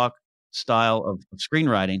ticking clock style of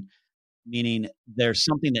screenwriting, meaning there's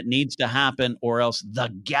something that needs to happen or else the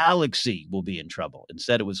galaxy will be in trouble.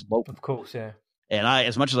 Instead, it was local. Of course, yeah. And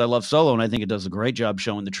as much as I love Solo, and I think it does a great job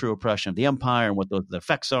showing the true oppression of the Empire and what the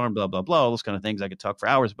effects are and blah, blah, blah, all those kind of things. I could talk for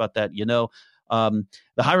hours about that. The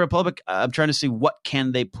High Republic, I'm trying to see what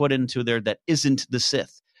can they put into there that isn't the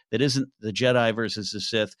Sith, that isn't the Jedi versus the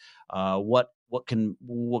Sith. What can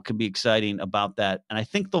be exciting about that? And I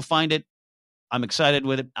think they'll find it. I'm excited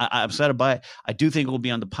with it. I'm excited by it. I do think it will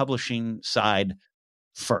be on the publishing side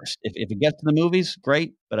first. If it gets to the movies,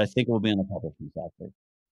 great, but I think it will be on the publishing side first.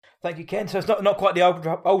 Thank you, Ken. So it's not quite the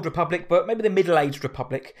old Republic, but maybe the middle-aged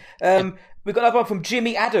Republic. We've got another one from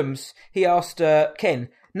Jimmy Adams. He asked Ken,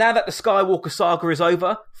 now that the Skywalker saga is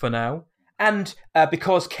over, for now, and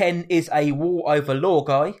because Ken is a war over lore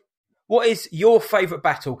guy, what is your favourite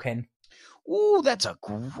battle, Ken? Ooh, that's a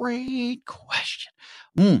great question.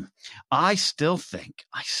 I still think.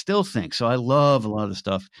 So I love a lot of the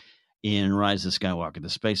stuff in Rise of Skywalker, the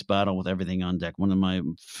space battle with everything on deck. One of my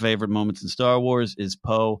favorite moments in Star Wars is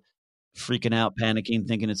Poe freaking out, panicking,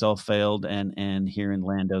 thinking it's all failed, and hearing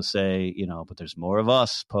Lando say, but there's more of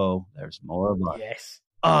us, Poe. There's more of us. Yes.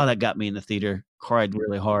 Oh, that got me in the theater. Cried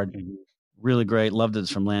really hard. Really great. Loved it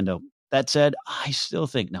from Lando. That said, I still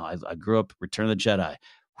think, I grew up Return of the Jedi.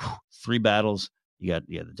 3 battles. You got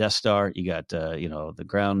the Death Star. You got the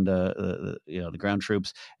ground the ground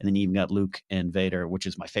troops, and then you even got Luke and Vader, which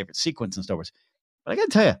is my favorite sequence in Star Wars. But I got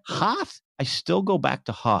to tell you, Hoth. I still go back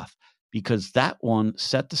to Hoth because that one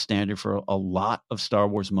set the standard for a lot of Star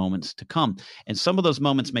Wars moments to come, and some of those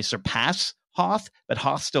moments may surpass Hoth, but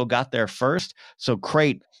Hoth still got there first. So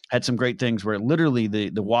Crate had some great things where literally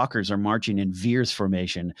the walkers are marching in Veers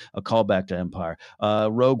formation, a callback to Empire.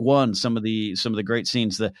 Rogue One, some of the great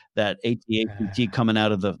scenes that AT-AT coming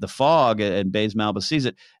out of the fog and Baze Malbus sees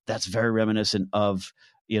it. That's very reminiscent of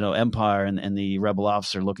Empire and the rebel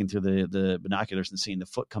officer looking through the binoculars and seeing the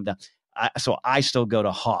foot come down. So I still go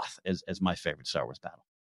to Hoth as my favorite Star Wars battle.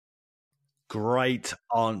 Great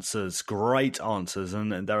answers,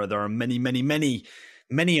 and there are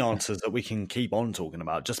many answers that we can keep on talking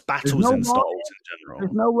about. Just battles in Star Wars in general.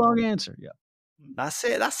 There's no wrong answer. Yeah, that's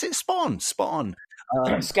it. Spot on.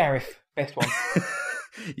 Scarif, best one.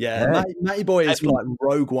 Yeah, Matty Boy is like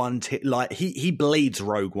Rogue One. Like he bleeds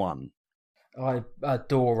Rogue One. I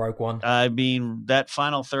adore Rogue One. I mean, that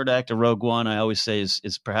final third act of Rogue One, I always say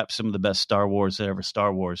is perhaps some of the best Star Wars that ever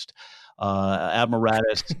Star Warsed. Admiral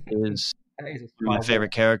Raddus is one of my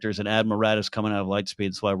favorite characters, and Admiral Raddus coming out of Lightspeed.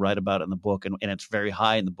 That's why I write about it in the book, and it's very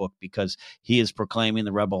high in the book because he is proclaiming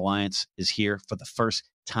the Rebel Alliance is here for the first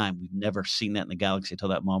time. We've never seen that in the galaxy until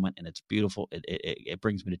that moment, and it's beautiful. It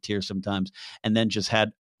brings me to tears sometimes, and then just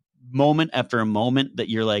had moment after a moment that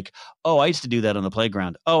you're like, oh, I used to do that on the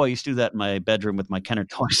playground. Oh, I used to do that in my bedroom with my Kenner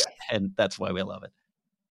toys, and that's why we love it.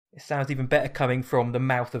 It sounds even better coming from the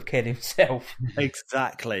mouth of Ken himself.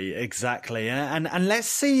 Exactly. And let's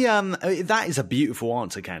see, that is a beautiful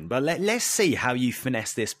answer, Ken, but let's see how you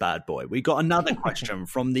finesse this bad boy. We got another question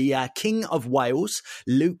from the King of Wales,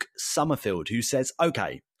 Luke Summerfield, who says,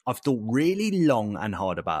 okay, I've thought really long and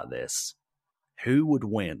hard about this. Who would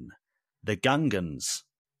win, the Gungans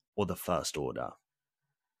or the First Order?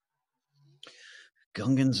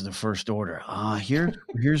 Gungans, the First Order.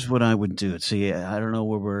 Here's what I would do. See, I don't know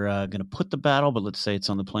where we're going to put the battle, but let's say it's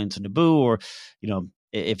on the plains of Naboo, or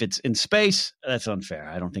if it's in space, that's unfair.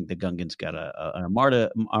 I don't think the Gungans got an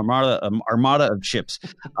armada of ships.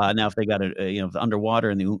 Now, if they got the underwater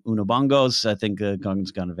and the Unabongos, I think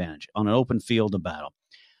Gungans got an advantage on an open field of battle.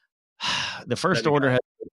 The First Order has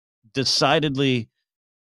decidedly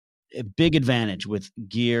a big advantage with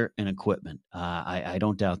gear and equipment. I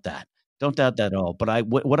don't doubt that. Don't doubt that at all. But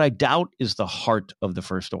what I doubt is the heart of the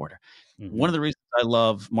First Order. Mm-hmm. One of the reasons I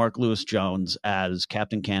love Mark Lewis Jones as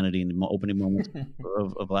Captain Kennedy in the opening moments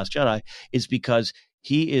of Last Jedi is because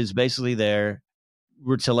he is basically there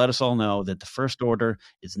were to let us all know that the First Order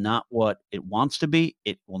is not what it wants to be.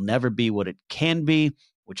 It will never be what it can be,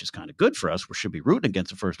 which is kind of good for us. We should be rooting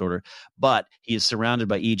against the First Order, but he is surrounded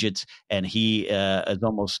by Egypts, and he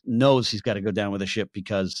almost knows he's got to go down with the ship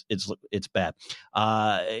because it's bad.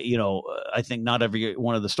 I think not every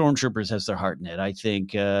one of the stormtroopers has their heart in it. I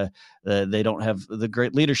think they don't have the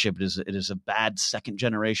great leadership. It is a bad second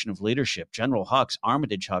generation of leadership. General Hux,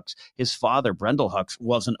 Armitage Hux, his father, Brendel Hux,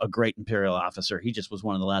 wasn't a great Imperial officer. He just was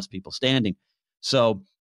one of the last people standing. So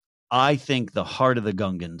I think the heart of the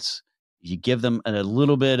Gungans, you give them a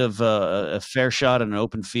little bit of a fair shot in an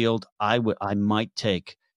open field, I might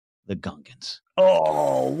take the Gungans.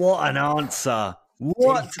 Oh, what an answer.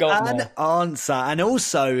 What an answer. And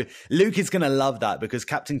also, Luke is going to love that because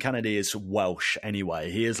Captain Kennedy is Welsh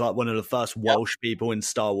anyway. He is like one of the first Welsh people in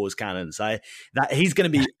Star Wars canon. So that he's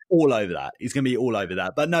going to be all over that. He's going to be all over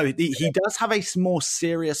that. But no, he does have a more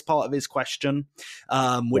serious part of his question,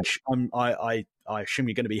 which I assume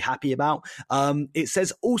you're going to be happy about. It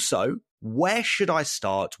says also, where should I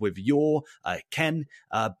start with your, Ken,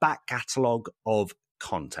 back catalogue of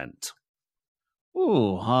content?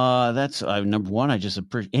 Ooh, that's number one. I just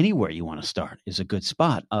appreciate anywhere you want to start is a good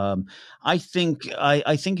spot. I think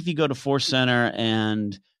if you go to Force Center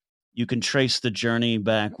and you can trace the journey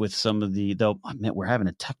back with some of we're having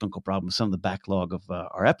a technical problem with some of the backlog of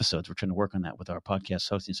our episodes. We're trying to work on that with our podcast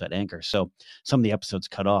hosting site Anchor. So some of the episodes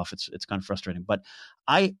cut off. It's kind of frustrating, but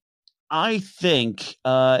I think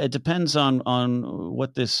it depends on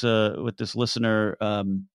what this listener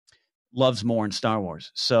loves more in Star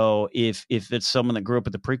Wars. So if it's someone that grew up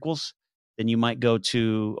with the prequels, then you might go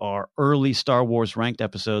to our early Star Wars ranked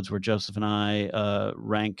episodes where Joseph and I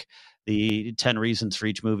rank the 10 reasons for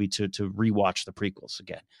each movie to rewatch the prequels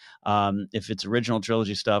again. If it's original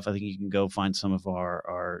trilogy stuff, I think you can go find some of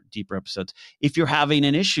our deeper episodes. If you're having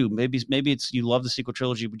an issue, maybe it's you love the sequel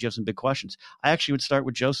trilogy, but you have some big questions. I actually would start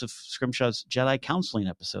with Joseph Scrimshaw's Jedi counseling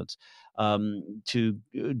episodes to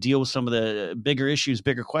deal with some of the bigger issues,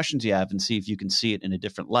 bigger questions you have, and see if you can see it in a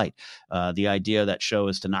different light. The idea of that show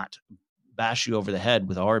is to not bash you over the head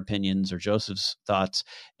with our opinions or Joseph's thoughts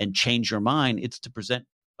and change your mind. It's to present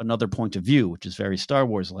another point of view, which is very Star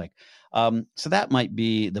Wars like. So that might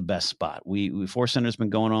be the best spot. We Force Center's been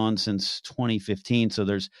going on since 2015, so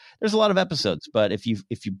there's a lot of episodes. But if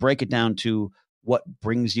you break it down to what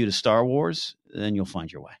brings you to Star Wars, then you'll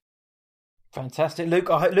find your way. Fantastic, Luke.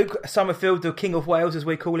 I hope Luke Summerfield, the King of Wales, as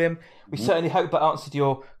we call him. We certainly hope that answered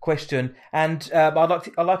your question. And I'd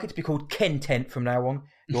like it to be called Kentent from now on.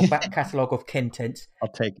 Your back catalogue of Kentents. I'll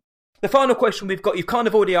take it. The final question we've got, you've kind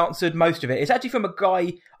of already answered most of it. It's actually from a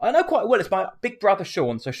guy I know quite well. It's my big brother,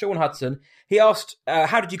 Sean. So Sean Hudson. He asked,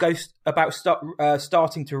 how did you go about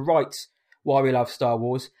starting to write Why We Love Star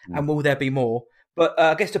Wars? And will there be more? But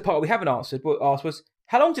I guess the part we haven't answered was,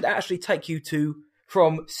 how long did it actually take you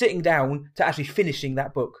from sitting down to actually finishing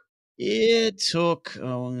that book? It took,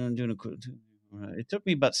 it took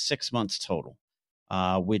me about 6 months total,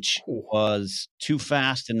 which was too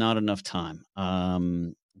fast and not enough time.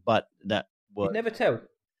 But that was, you never tell.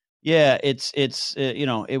 Yeah, it's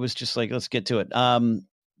it was just like, let's get to it. And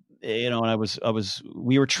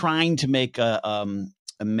we were trying to make a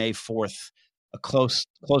May 4th, closer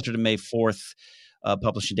to May 4th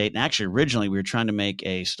publishing date. And actually, originally we were trying to make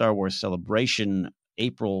a Star Wars Celebration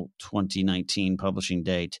April 2019 publishing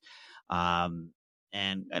date. And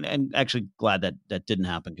actually glad that didn't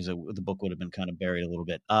happen because the book would have been kind of buried a little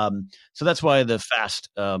bit. So that's why the fast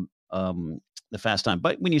time.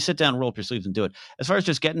 But when you sit down and roll up your sleeves and do it, as far as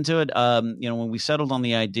just getting to it, when we settled on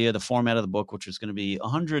the idea, the format of the book, which was going to be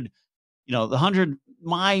 100,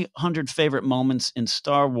 my 100 favorite moments in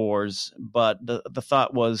Star Wars. But the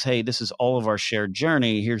thought was, hey, this is all of our shared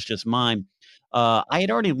journey. Here's just mine. I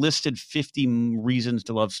had already listed 50 reasons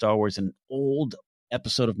to love Star Wars in an old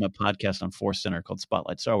episode of my podcast on Force Center called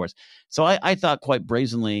Spotlight Star Wars. So I thought quite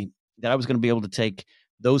brazenly that I was going to be able to take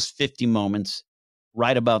those 50 moments,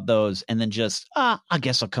 write about those, and then just, I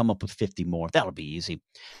guess I'll come up with 50 more. That'll be easy.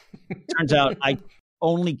 Turns out I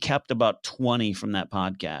only kept about 20 from that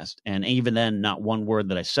podcast. And even then, not one word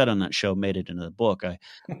that I said on that show made it into the book. I'd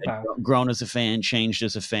grown as a fan, changed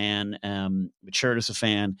as a fan, matured as a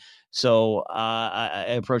fan. So I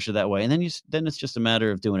approached it that way. And then it's just a matter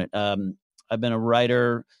of doing it. I've been a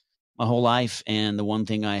writer my whole life, and the one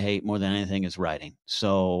thing I hate more than anything is writing.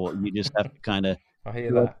 So you just have to kind of. I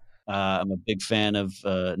hear that. I'm a big fan of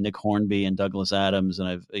Nick Hornby and Douglas Adams, and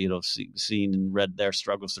I've seen and read their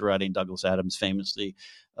struggles through writing. Douglas Adams famously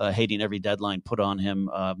hating every deadline put on him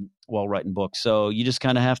while writing books. So you just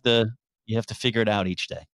kind of have to figure it out each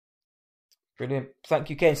day. Brilliant.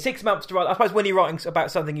 Thank you, Ken. 6 months to write. I suppose when you're writing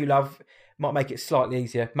about something you love, it might make it slightly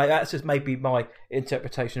easier. Mate, that's just maybe my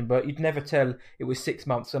interpretation, but you'd never tell it was 6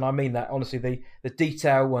 months, and I mean that, honestly. The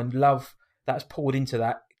detail and love that's poured into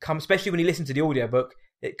that, especially when you listen to the audiobook,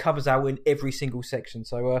 it covers out in every single section.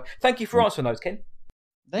 So thank you for answering those, Ken.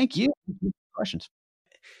 Thank you. Questions.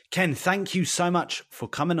 Ken, thank you so much for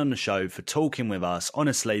coming on the show, for talking with us.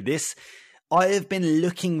 Honestly, I have been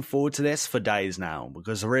looking forward to this for days now,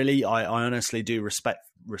 because really, I honestly do respect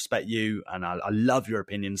you, and I love your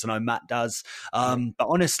opinions. I know Matt does. But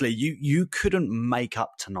honestly, you couldn't make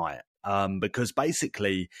up tonight. Because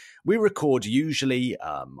basically we record usually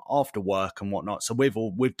after work and whatnot. So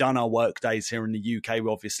we've done our work days here in the UK.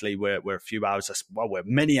 Obviously, we're a few hours, we're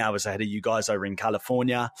many hours ahead of you guys over in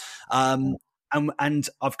California. And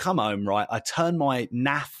I've come home, right? I turn my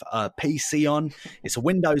NAF PC on. It's a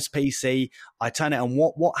Windows PC. I turn it on.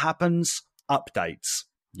 What happens? Updates.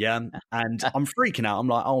 Yeah. And I'm freaking out. I'm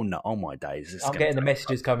like, oh no, oh my days. I'm getting the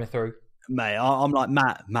messages coming through. Mate, I'm like,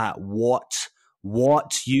 Matt, what?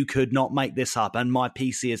 You could not make this up. And my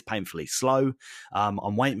PC is painfully slow.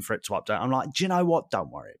 I'm waiting for it to update. I'm like, do you know what? Don't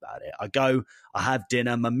worry about it. I have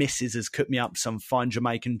dinner. My missus has cooked me up some fine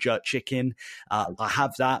Jamaican jerk chicken. I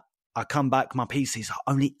have that. I come back. My PC's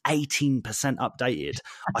only 18% updated.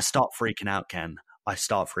 I start freaking out, Ken. I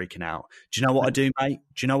start freaking out. Do you know what I do, mate?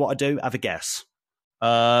 Do you know what I do? Have a guess.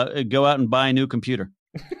 Go out and buy a new computer.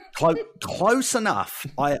 Close enough.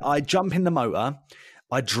 I jump in the motor.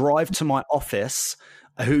 I drive to my office.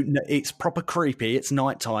 It's proper creepy. It's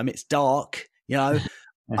nighttime. It's dark, and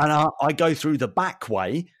I go through the back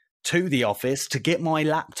way to the office to get my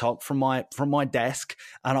laptop from my desk,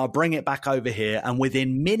 and I bring it back over here. And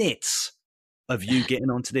within minutes of you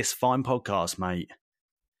getting onto this fine podcast, mate,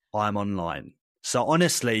 I'm online. So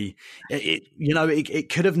honestly, it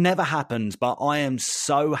could have never happened, but I am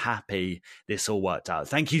so happy this all worked out.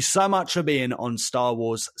 Thank you so much for being on Star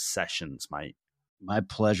Wars Sessions, mate. My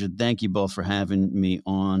pleasure. Thank you both for having me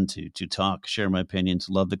on to talk, share my opinions.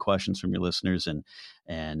 Love the questions from your listeners,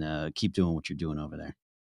 and keep doing what you're doing over there.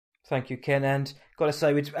 Thank you, Ken. And got to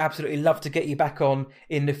say, we'd absolutely love to get you back on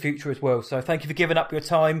in the future as well. So thank you for giving up your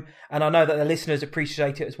time. And I know that the listeners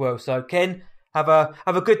appreciate it as well. So Ken, have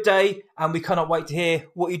a good day. And we cannot wait to hear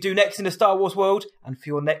what you do next in the Star Wars world and for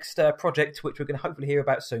your next project, which we're going to hopefully hear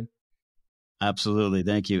about soon. Absolutely.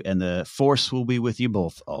 Thank you. And the Force will be with you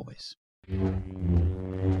both always.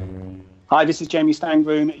 Hi, this is Jamie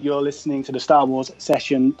Stangroom. You're listening to the Star Wars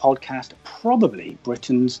Session podcast, probably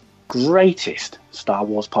Britain's greatest Star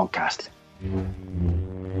Wars podcast.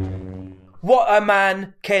 What a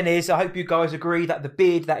man Ken is. I hope you guys agree that the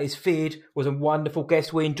beard that is feared was a wonderful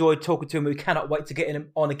guest. We enjoyed talking to him. We cannot wait to get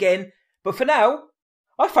him on again. But for now,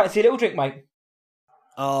 I fancy a little drink, mate.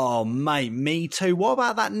 Oh, mate, me too. What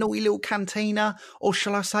about that naughty little cantina? Or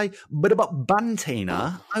shall I say, bit about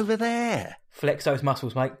buntina over there? Flex those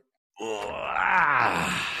muscles, mate.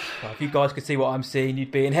 Well, if you guys could see what I'm seeing,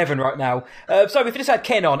 you'd be in heaven right now. So we've just had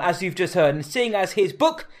Ken on, as you've just heard, and seeing as his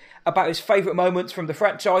book about his favourite moments from the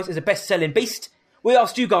franchise is a best-selling beast, we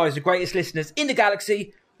asked you guys, the greatest listeners in the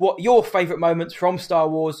galaxy, what your favourite moments from Star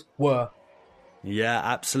Wars were. Yeah,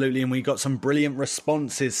 absolutely. And we got some brilliant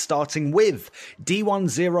responses, starting with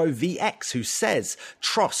D10VX, who says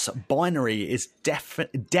Tross binary is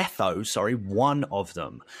Defo, one of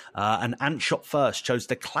them. And Antshot First chose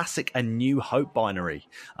the classic and New Hope binary.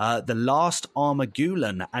 The Last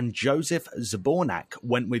Armagulan and Joseph Zabornak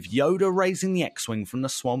went with Yoda raising the X-Wing from the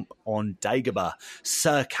swamp on Dagobah.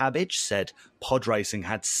 Sir Cabbage said, pod racing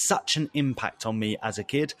had such an impact on me as a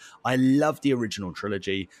kid. I loved the original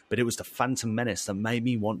trilogy, but it was the Phantom Menace that made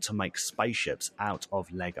me want to make spaceships out of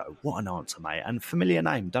Lego. What an answer, mate. And familiar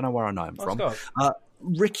name. Don't know where I know him from.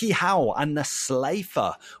 Ricky Howell and the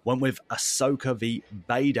Slafer went with Ahsoka v.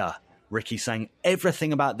 Vader. Ricky saying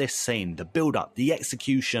everything about this scene, the build-up, the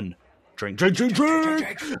execution, drink,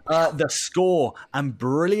 the score, and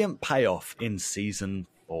brilliant payoff in season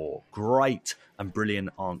 4. Great and brilliant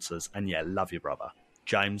answers. And yeah, love you, brother.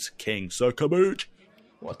 James King, Sir Caboot.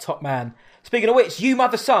 What a top man. Speaking of which, you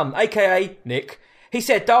mother son, a.k.a. Nick, he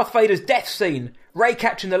said Darth Vader's death scene, Rey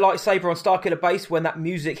catching the lightsaber on Starkiller Base when that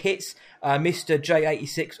music hits. Mr.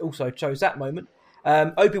 J86 also chose that moment.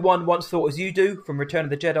 Obi-Wan once thought as you do from Return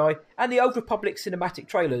of the Jedi and the Old Republic cinematic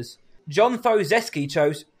trailers. John Thozeski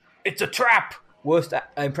chose It's a Trap, worst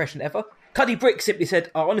impression ever. Cuddy Brick simply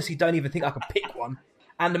said, I honestly don't even think I can pick one.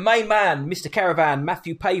 And the main man, Mr. Caravan,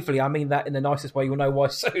 Matthew Pavley, I mean that in the nicest way, you'll know why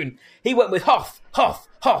soon. He went with Hoth.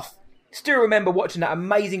 Still remember watching that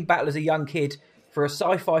amazing battle as a young kid for a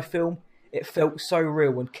sci-fi film. It felt so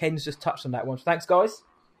real, and Ken's just touched on that one. Thanks, guys.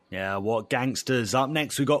 Yeah, what gangsters. Up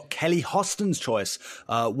next, we got Kelly Hostin's choice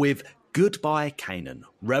with Goodbye Kanan.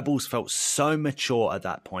 Rebels felt so mature at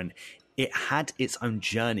that point. It had its own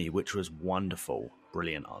journey, which was wonderful.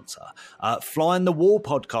 Brilliant answer. Flying the Wall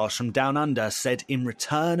podcast from Down Under said in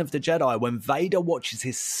Return of the Jedi, when Vader watches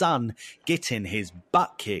his son getting his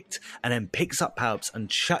butt kicked and then picks up Palps and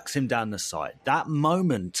chucks him down the side, that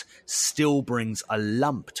moment still brings a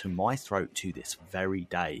lump to my throat to this very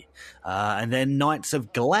day. And then Knights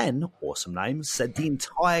of Glen, awesome name, said the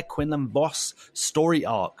entire Quinlan Vos story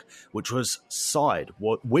arc, which side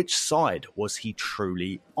was he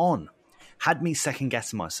truly on? Had me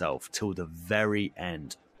second-guessing myself till the very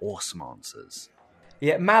end. Awesome answers.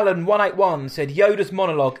 Yeah, Malin181 said Yoda's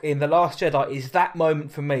monologue in The Last Jedi is that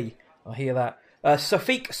moment for me. I hear that.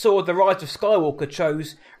 Safik saw The Rise of Skywalker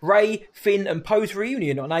chose Rey, Finn and Poe's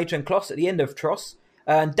reunion on Adrian Kloss at the end of Tross.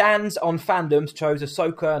 And Dan's on Fandoms chose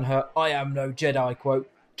Ahsoka and her I am no Jedi quote.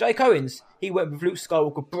 Jake Owens, he went with Luke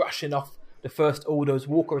Skywalker brushing off the First Order's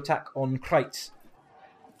Walker attack on crates.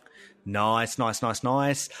 Nice. Up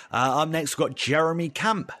next, we've got Jeremy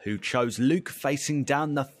Camp, who chose Luke facing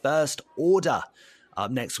down the First Order. Up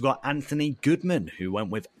next, we've got Anthony Goodman, who went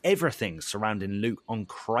with everything surrounding Luke on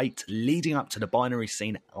Crate, leading up to the binary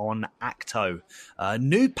scene on Acto.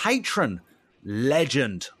 New patron,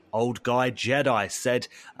 legend, Old Guy Jedi, said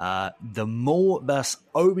the Maul vs.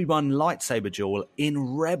 Obi-Wan lightsaber duel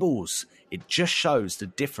in Rebels. It just shows the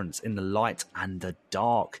difference in the light and the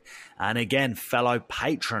dark. And again, fellow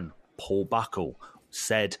patron, Paul Buckle,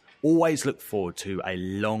 said, always look forward to a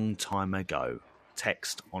long time ago.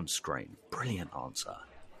 Text on screen. Brilliant answer.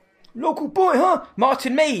 Local boy, huh?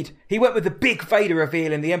 Martin Mead. He went with the big Vader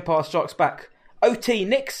reveal in The Empire Strikes Back. OT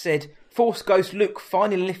Nix said, Force Ghost Luke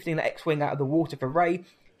finally lifting the X-Wing out of the water for Rey.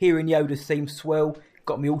 Hearing Yoda's theme swell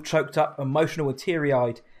got me all choked up, emotional and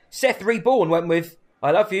teary-eyed. Seth Reborn went with, I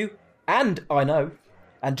love you, and I know.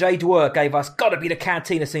 And Jay Dwyer gave us, gotta be the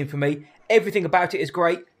cantina scene for me. Everything about it is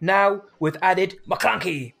great. Now, with added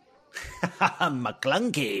McClunky.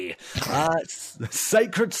 McClunky.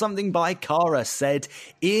 Sacred Something by Kara said,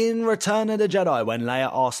 in Return of the Jedi, when Leia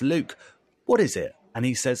asked Luke, what is it? And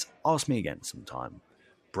he says, ask me again sometime.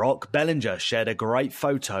 Brock Bellinger shared a great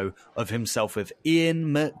photo of himself with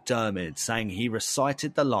Ian McDermott, saying he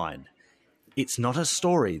recited the line, it's not a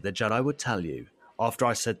story the Jedi would tell you. After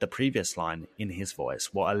I said the previous line in his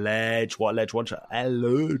voice. What a ledge. What a ledge.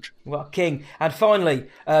 What a king. And finally,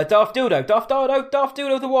 Darth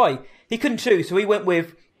Dildo the Y. He couldn't choose, so he went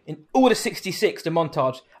with, in Order 66, the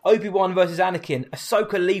montage, Obi-Wan versus Anakin,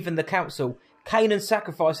 Ahsoka leaving the council, Kanan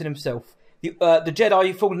sacrificing himself, the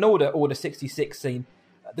Jedi Fallen Order 66 scene,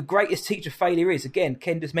 the greatest teacher failure is, again,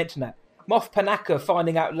 Ken just mentioned that, Moff Panaka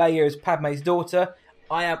finding out Leia is Padme's daughter,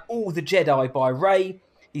 I Am All the Jedi by Rey.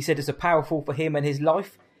 He said it's a powerful for him and his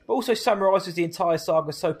life, but also summarises the entire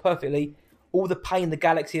saga so perfectly. All the pain the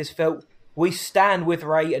galaxy has felt. We stand with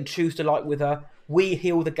Rey and choose to light with her. We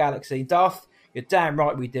heal the galaxy. Darth, you're damn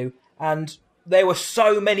right we do. And there were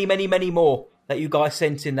so many more that you guys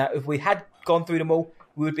sent in that if we had gone through them all,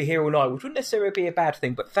 we would be here all night, which wouldn't necessarily be a bad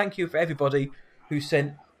thing. But thank you for everybody who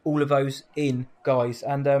sent all of those in, guys.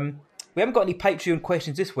 And we haven't got any Patreon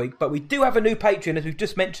questions this week, but we do have a new Patreon, as we've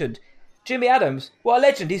just mentioned. Jimmy Adams, what a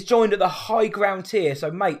legend. He's joined at the high ground tier.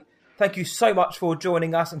 So, mate, thank you so much for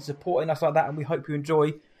joining us and supporting us like that. And we hope you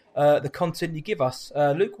enjoy the content you give us.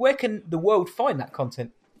 Luke, where can the world find that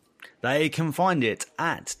content? They can find it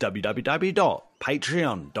at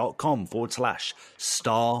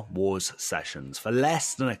www.patreon.com/Star Wars Sessions. For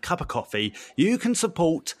less than a cup of coffee, you can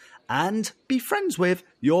support and be friends with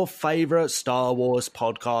your favourite Star Wars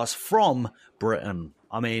podcast from Britain.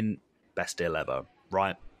 I mean, best deal ever,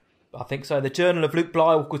 right? I think so. The Journal of Luke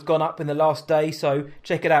Bly was gone up in the last day, so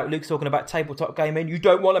check it out. Luke's talking about tabletop gaming. You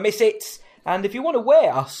don't want to miss it. And if you want to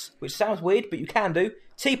wear us, which sounds weird, but you can do,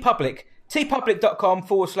 TeePublic,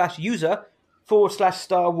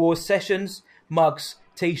 teepublic.com/user/Star Wars Sessions, mugs,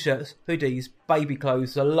 t-shirts, hoodies, baby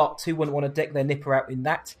clothes, a lot. Who wouldn't want to deck their nipper out in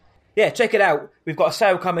that? Yeah, check it out. We've got a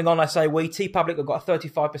sale coming on, I say we. TeePublic have got a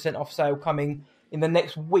 35% off sale coming in the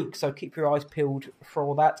next week, so keep your eyes peeled for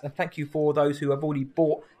all that. And thank you for those who have already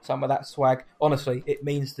bought some of that swag. Honestly, it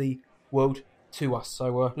means the world to us.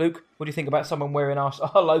 So, Luke, what do you think about someone wearing our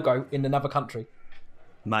logo in another country?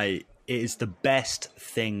 Mate, it is the best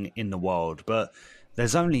thing in the world, but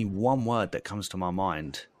there's only one word that comes to my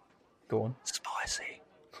mind. Go on. Spicy.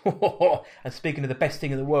 And speaking of the best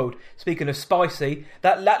thing in the world, speaking of spicy,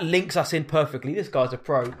 that links us in perfectly. This guy's a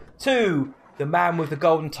pro. To the man with the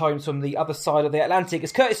golden tones from the other side of the Atlantic.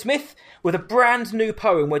 It's Curtis Smith with a brand new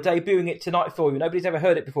poem. We're debuting it tonight for you. Nobody's ever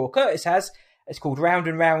heard it before. Curtis has. It's called Round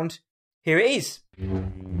and Round. Here it is.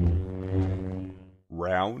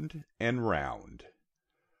 round and round.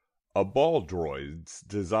 A ball droid's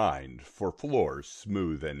designed for floors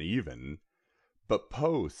smooth and even, but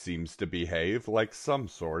Poe seems to behave like some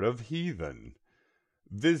sort of heathen.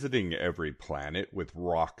 Visiting every planet with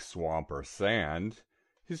rock, swamp, or sand,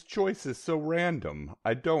 his choice is so random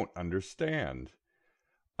I don't understand.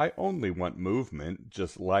 I only want movement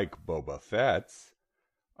just like Boba Fett's.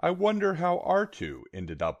 I wonder how R2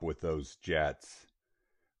 ended up with those jets.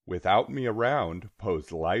 Without me around,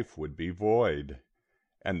 Poe's life would be void,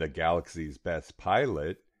 and the galaxy's best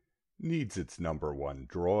pilot needs its #1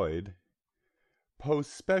 droid. Poe's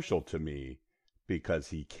special to me because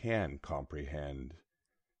he can comprehend.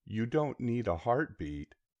 You don't need a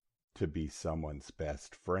heartbeat to be someone's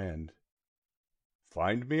best friend.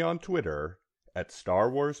 Find me on Twitter at Star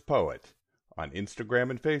Wars Poet, on Instagram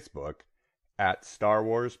and Facebook at Star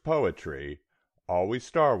Wars Poetry, always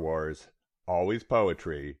Star Wars, always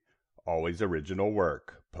poetry, always original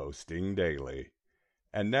work, posting daily.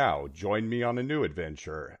 And now join me on a new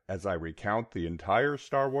adventure as I recount the entire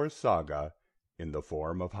Star Wars saga in the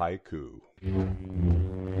form of haiku.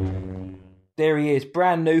 There he is,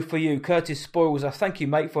 brand new for you. Curtis spoils us. Thank you,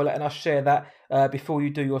 mate, for letting us share that before you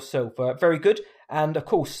do yourself. Very good. And of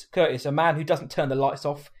course, Curtis, a man who doesn't turn the lights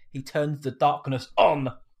off, he turns the darkness on.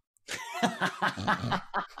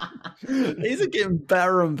 These are getting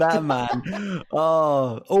better and better, man.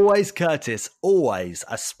 Oh, always Curtis, always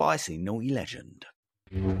a spicy naughty legend.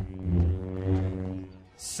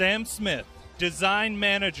 Sam Smith, design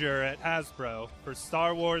manager at Hasbro for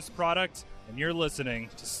Star Wars products, and you're listening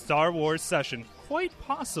to Star Wars Session, quite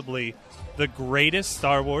possibly the greatest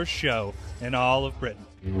Star Wars show in all of Britain.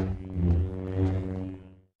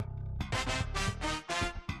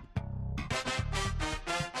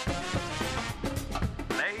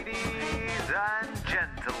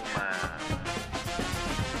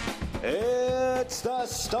 It's the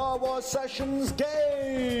Star Wars Sessions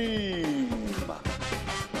game!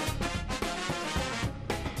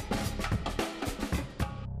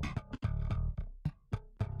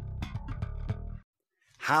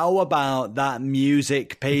 How about that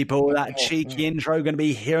music, people? That cheeky intro, going to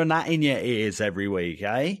be hearing that in your ears every week,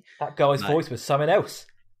 eh? That guy's voice was something else.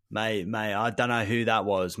 Mate, I don't know who that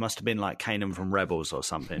was. Must have been like Kanan from Rebels or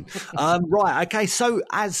something. Right, okay, so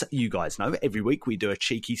as you guys know, every week we do a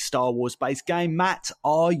cheeky Star Wars-based game. Matt,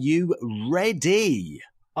 are you ready?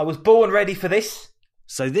 I was born ready for this.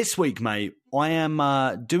 So this week, mate, I am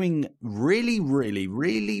doing really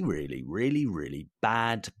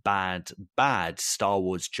bad Star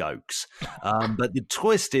Wars jokes. But the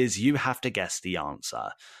twist is you have to guess the answer.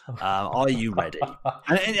 Are you ready?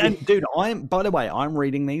 And dude, by the way, I'm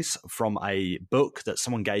reading these from a book that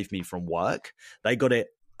someone gave me from work. They got it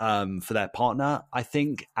for their partner, I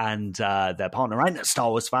think, and their partner ain't a Star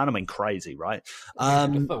Wars fan. I mean, crazy, right?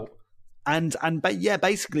 But yeah,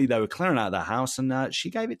 basically they were clearing out their house and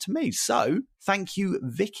she gave it to me. So thank you,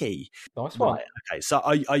 Vicky. Nice one. Right, okay, so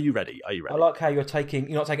are you ready? Are you ready? I like how you're not taking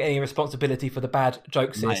any responsibility for the bad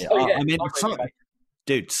jokes. Mate, I mean,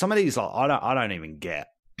 dude, some of these I don't even get.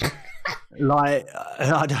 Like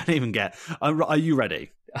I don't even get. Are you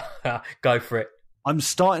ready? Go for it. I'm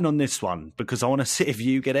starting on this one because I want to see if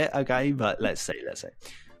you get it. Okay, but let's see.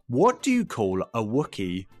 What do you call a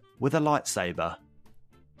Wookiee with a lightsaber?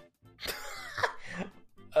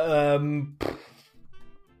 A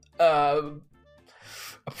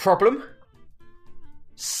problem?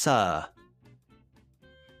 Sir.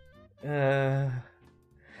 I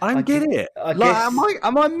don't get it.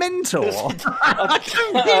 Am I mental? I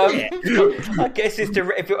don't get it. I guess it's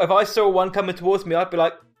if I saw one coming towards me, I'd be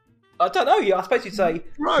like, I don't know. I suppose you'd say,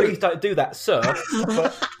 please don't do that, sir.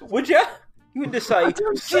 But would you? You wouldn't just say, I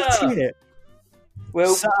don't get it.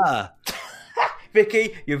 Well, sir.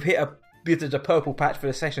 Vicky, you've hit a purple patch for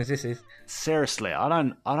the sessions. This is seriously. I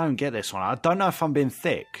don't get this one. I don't know if I'm being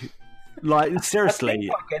thick. Like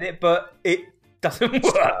seriously, I get it, but it doesn't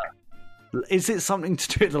work. Is it something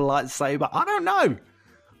to do with the lightsaber? I don't know.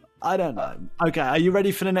 Okay, are you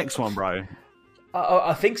ready for the next one, bro?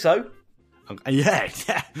 I think so. Yeah.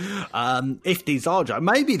 If these are jokes,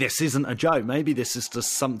 maybe this isn't a joke. Maybe this is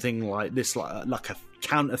just something like this, like a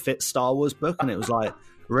counterfeit Star Wars book, and it was like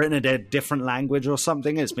written in a different language or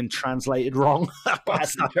something. It's been translated wrong.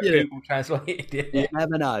 Translated. You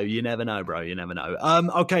never know, bro. You never know.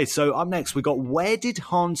 Okay, so up next we got, where did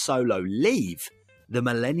Han Solo leave the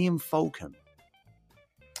Millennium Falcon?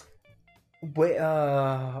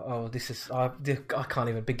 This is I can't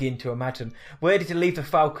even begin to imagine. Where did he leave the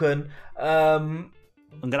Falcon? I'm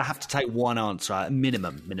gonna have to take one answer,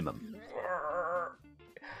 minimum.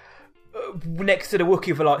 Next to the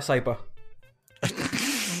Wookiee with a lightsaber.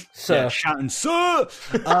 Sir. Yeah, shouting, sir!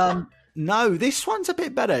 No, this one's a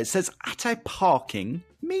bit better. It says, at a parking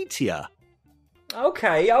meteor.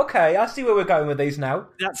 Okay. I see where we're going with these now.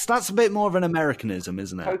 That's a bit more of an Americanism,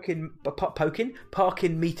 isn't it? Parking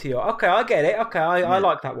meteor. Okay, I get it. Okay, I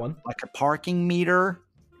like that one. Like a parking meter.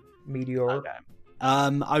 Meteor.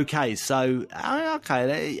 Okay, so I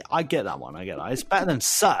get that one. I get that. It's better than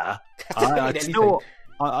sir.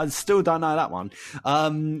 I still don't know that one. I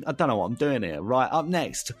don't know what I'm doing here. Right, up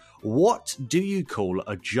next. What do you call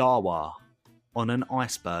a Jawa on an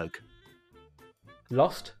iceberg?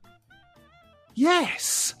 Lost?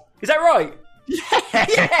 Yes. Is that right?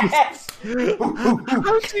 Yes.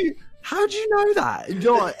 How do you know that?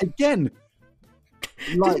 Again,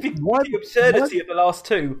 like the absurdity of the last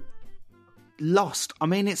two. Lost. I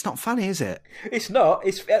mean, it's not funny, is it? It's not.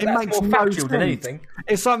 That's more factual than anything.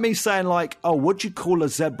 It's like me saying, like, "Oh, what do you call a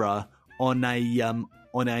zebra on a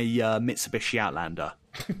Mitsubishi Outlander?"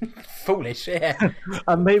 Foolish, yeah.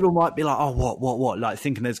 And people might be like, "Oh, what?" Like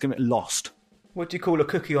thinking there's going to be lost. What do you call a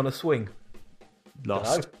cookie on a swing?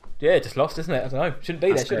 Lost. Yeah, just lost, isn't it? I don't know. Shouldn't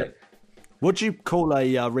be there, should it? What do you call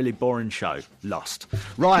a really boring show? Lost.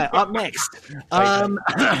 Right, up next.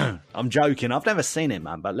 I'm joking. I've never seen it,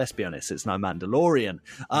 man, but let's be honest, it's no Mandalorian.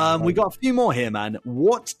 We got a few more here, man.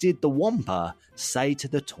 What did the Wampa say to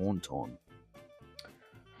the Tauntaun?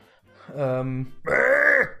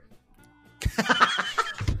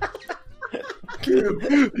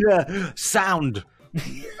 Yeah, sound.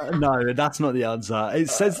 No, that's not the answer. It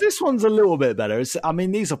says this one's a little bit better.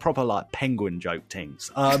 These are proper like penguin joke things.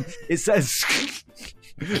 It says,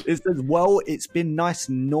 well, it's been nice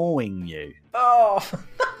knowing you. Oh.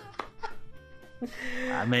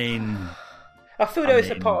 I feel there was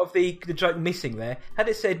a part of the joke missing there. Had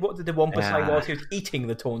it said, what did the Wampa say whilst he was eating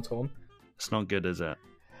the Tauntaun? It's not good, is it?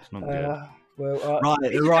 It's not good.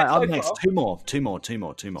 Right, up next. Two more.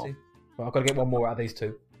 Well, I've got to get one more out of these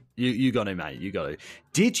two. You got it, mate. You got it.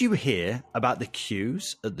 Did you hear about the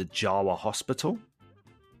queues at the Jawa hospital?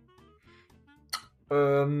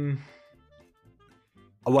 I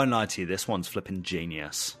won't lie to you. This one's flipping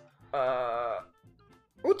genius.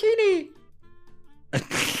 Genie.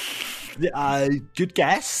 Good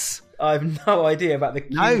guess. I have no idea about the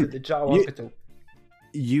queues at the Jawa hospital.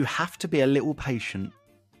 You have to be a little patient.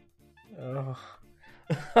 Oh.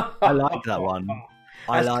 I like that one.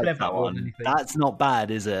 I like that one. That's not bad,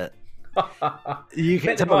 is it? You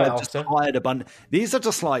can tell they've just hired a bunch. These are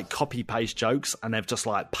just like copy paste jokes, and they've just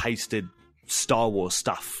like pasted Star Wars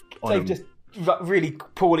stuff on them. Just really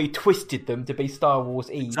poorly twisted them to be Star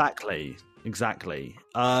Wars-y. Exactly.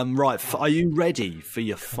 Right, are you ready for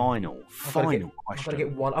your final question? I've got to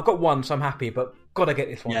get one. I've got one, so I'm happy, but gotta get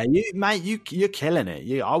this one. Yeah, you're killing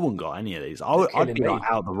it. I wouldn't got any of these. I'd be like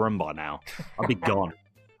out of the room by now. I'd be gone.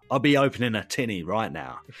 I'll be opening a tinny right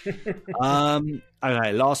now.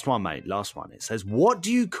 Okay, last one, mate. Last one. It says, what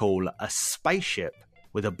do you call a spaceship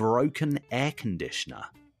with a broken air conditioner?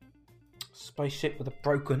 Spaceship with a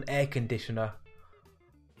broken air conditioner.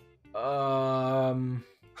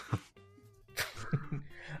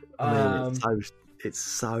 It's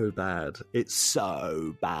so bad. It's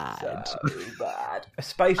so bad. A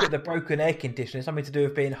spaceship with a broken air conditioner. Something to do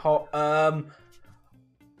with being hot.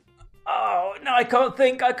 Oh, no, I can't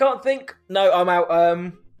think. No, I'm out.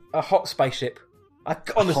 A hot spaceship. I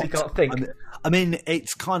honestly can't think.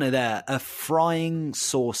 It's kind of there. A frying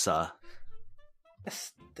saucer.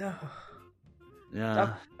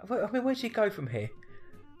 Yeah. Where'd she go from here?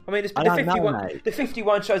 The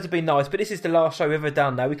 51 shows have been nice, but this is the last show we've ever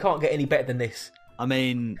done now. We can't get any better than this.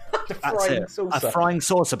 That's it. Saucer. A frying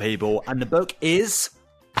saucer, people. And the book is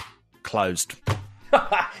closed.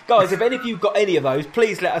 Guys, if any of you got any of those,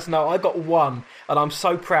 please let us know. I got one, and I'm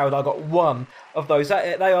so proud I got one of those.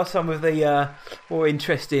 They are some of the more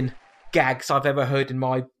interesting gags I've ever heard in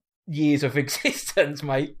my years of existence,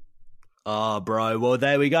 mate. Bro. Well,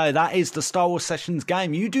 there we go. That is the Star Wars Sessions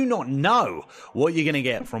game. You do not know what you're going to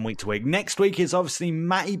get from week to week. Next week is obviously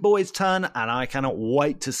Matty Boy's turn, and I cannot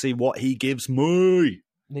wait to see what he gives me.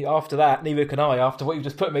 After that, neither can I. After what you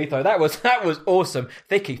just put me through, that was awesome.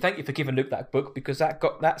 Vicky, thank you for giving Luke that book, because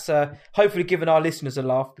that's hopefully given our listeners a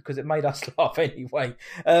laugh, because it made us laugh anyway.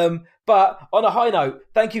 But on a high note,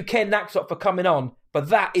 thank you Ken Naxop for coming on. But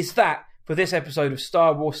that is that for this episode of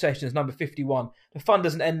Star Wars Sessions number 51. The fun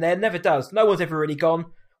doesn't end there, never does. No one's ever really gone.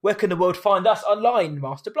 Where can the world find us online,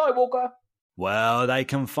 Master Blywalker? Well, they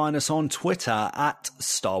can find us on Twitter at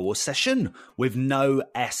Star Wars Session with no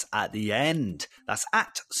S at the end. That's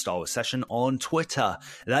at Star Wars Session on Twitter.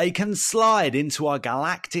 They can slide into our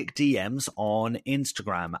galactic DMs on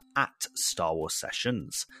Instagram at Star Wars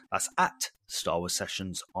Sessions. That's at Star Wars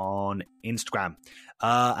Sessions on Instagram.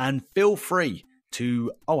 And feel free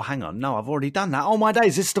to... Oh, hang on. No, I've already done that. Oh, my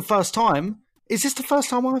days. Is this the first time? Is this the first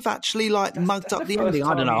time I've actually, mugged up the ending?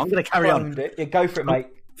 I don't know. I'm going to carry on. Yeah, go for it, mate.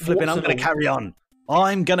 Flipping, I'm going to carry on.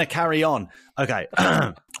 I'm going to carry on. Okay.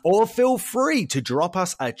 Or feel free to drop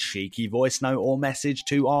us a cheeky voice note or message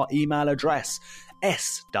to our email address,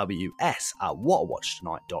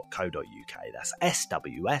 sws@whatIwatchedtonight.co.uk. That's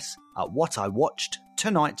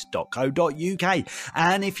sws@whatIwatchedtonight.co.uk.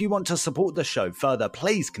 And if you want to support the show further,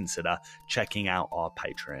 please consider checking out our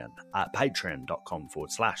Patreon at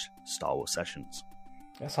patreon.com/Star Wars Sessions.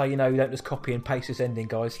 That's how you know you don't just copy and paste this ending,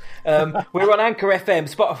 guys. We're on Anchor FM,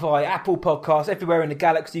 Spotify, Apple Podcasts, everywhere in the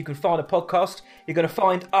galaxy you can find a podcast. You're going to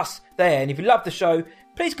find us there. And if you love the show,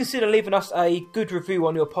 please consider leaving us a good review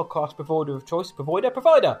on your podcast provider of choice. Provider.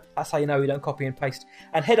 That's how you know you don't copy and paste.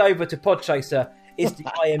 And head over to Podchaser. It's the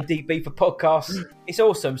IMDb for podcasts. It's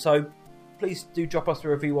awesome. So please do drop us a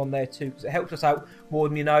review on there too, because it helps us out more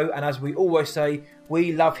than you know. And as we always say,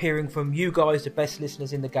 we love hearing from you guys, the best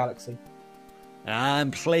listeners in the galaxy.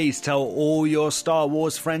 And please tell all your Star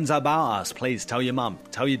Wars friends about us. Please tell your mum,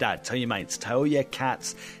 tell your dad, tell your mates, tell your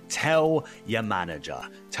cats, tell your manager,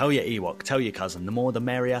 tell your Ewok, tell your cousin. The more the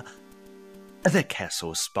merrier. The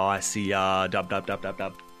Kessel spicier. Dub.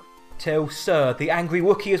 Tell Sir, the angry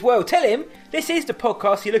Wookiee as well. Tell him this is the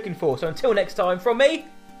podcast you're looking for. So until next time, from me,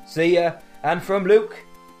 see ya. And from Luke,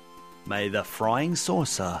 may the frying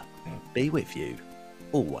saucer be with you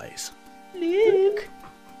always. Luke.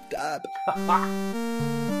 Dab.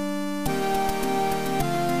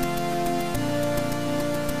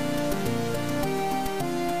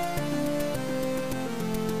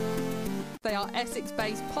 They are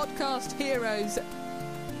Essex-based podcast heroes.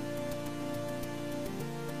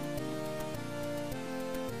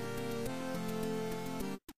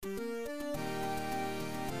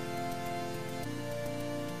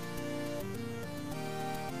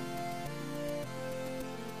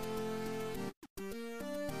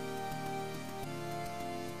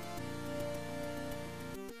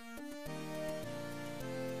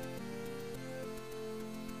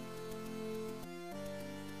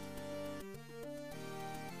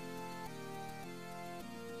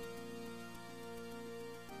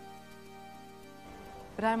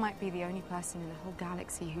 But I might be the only person in the whole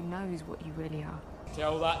galaxy who knows what you really are.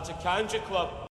 Tell that to Kanja Club.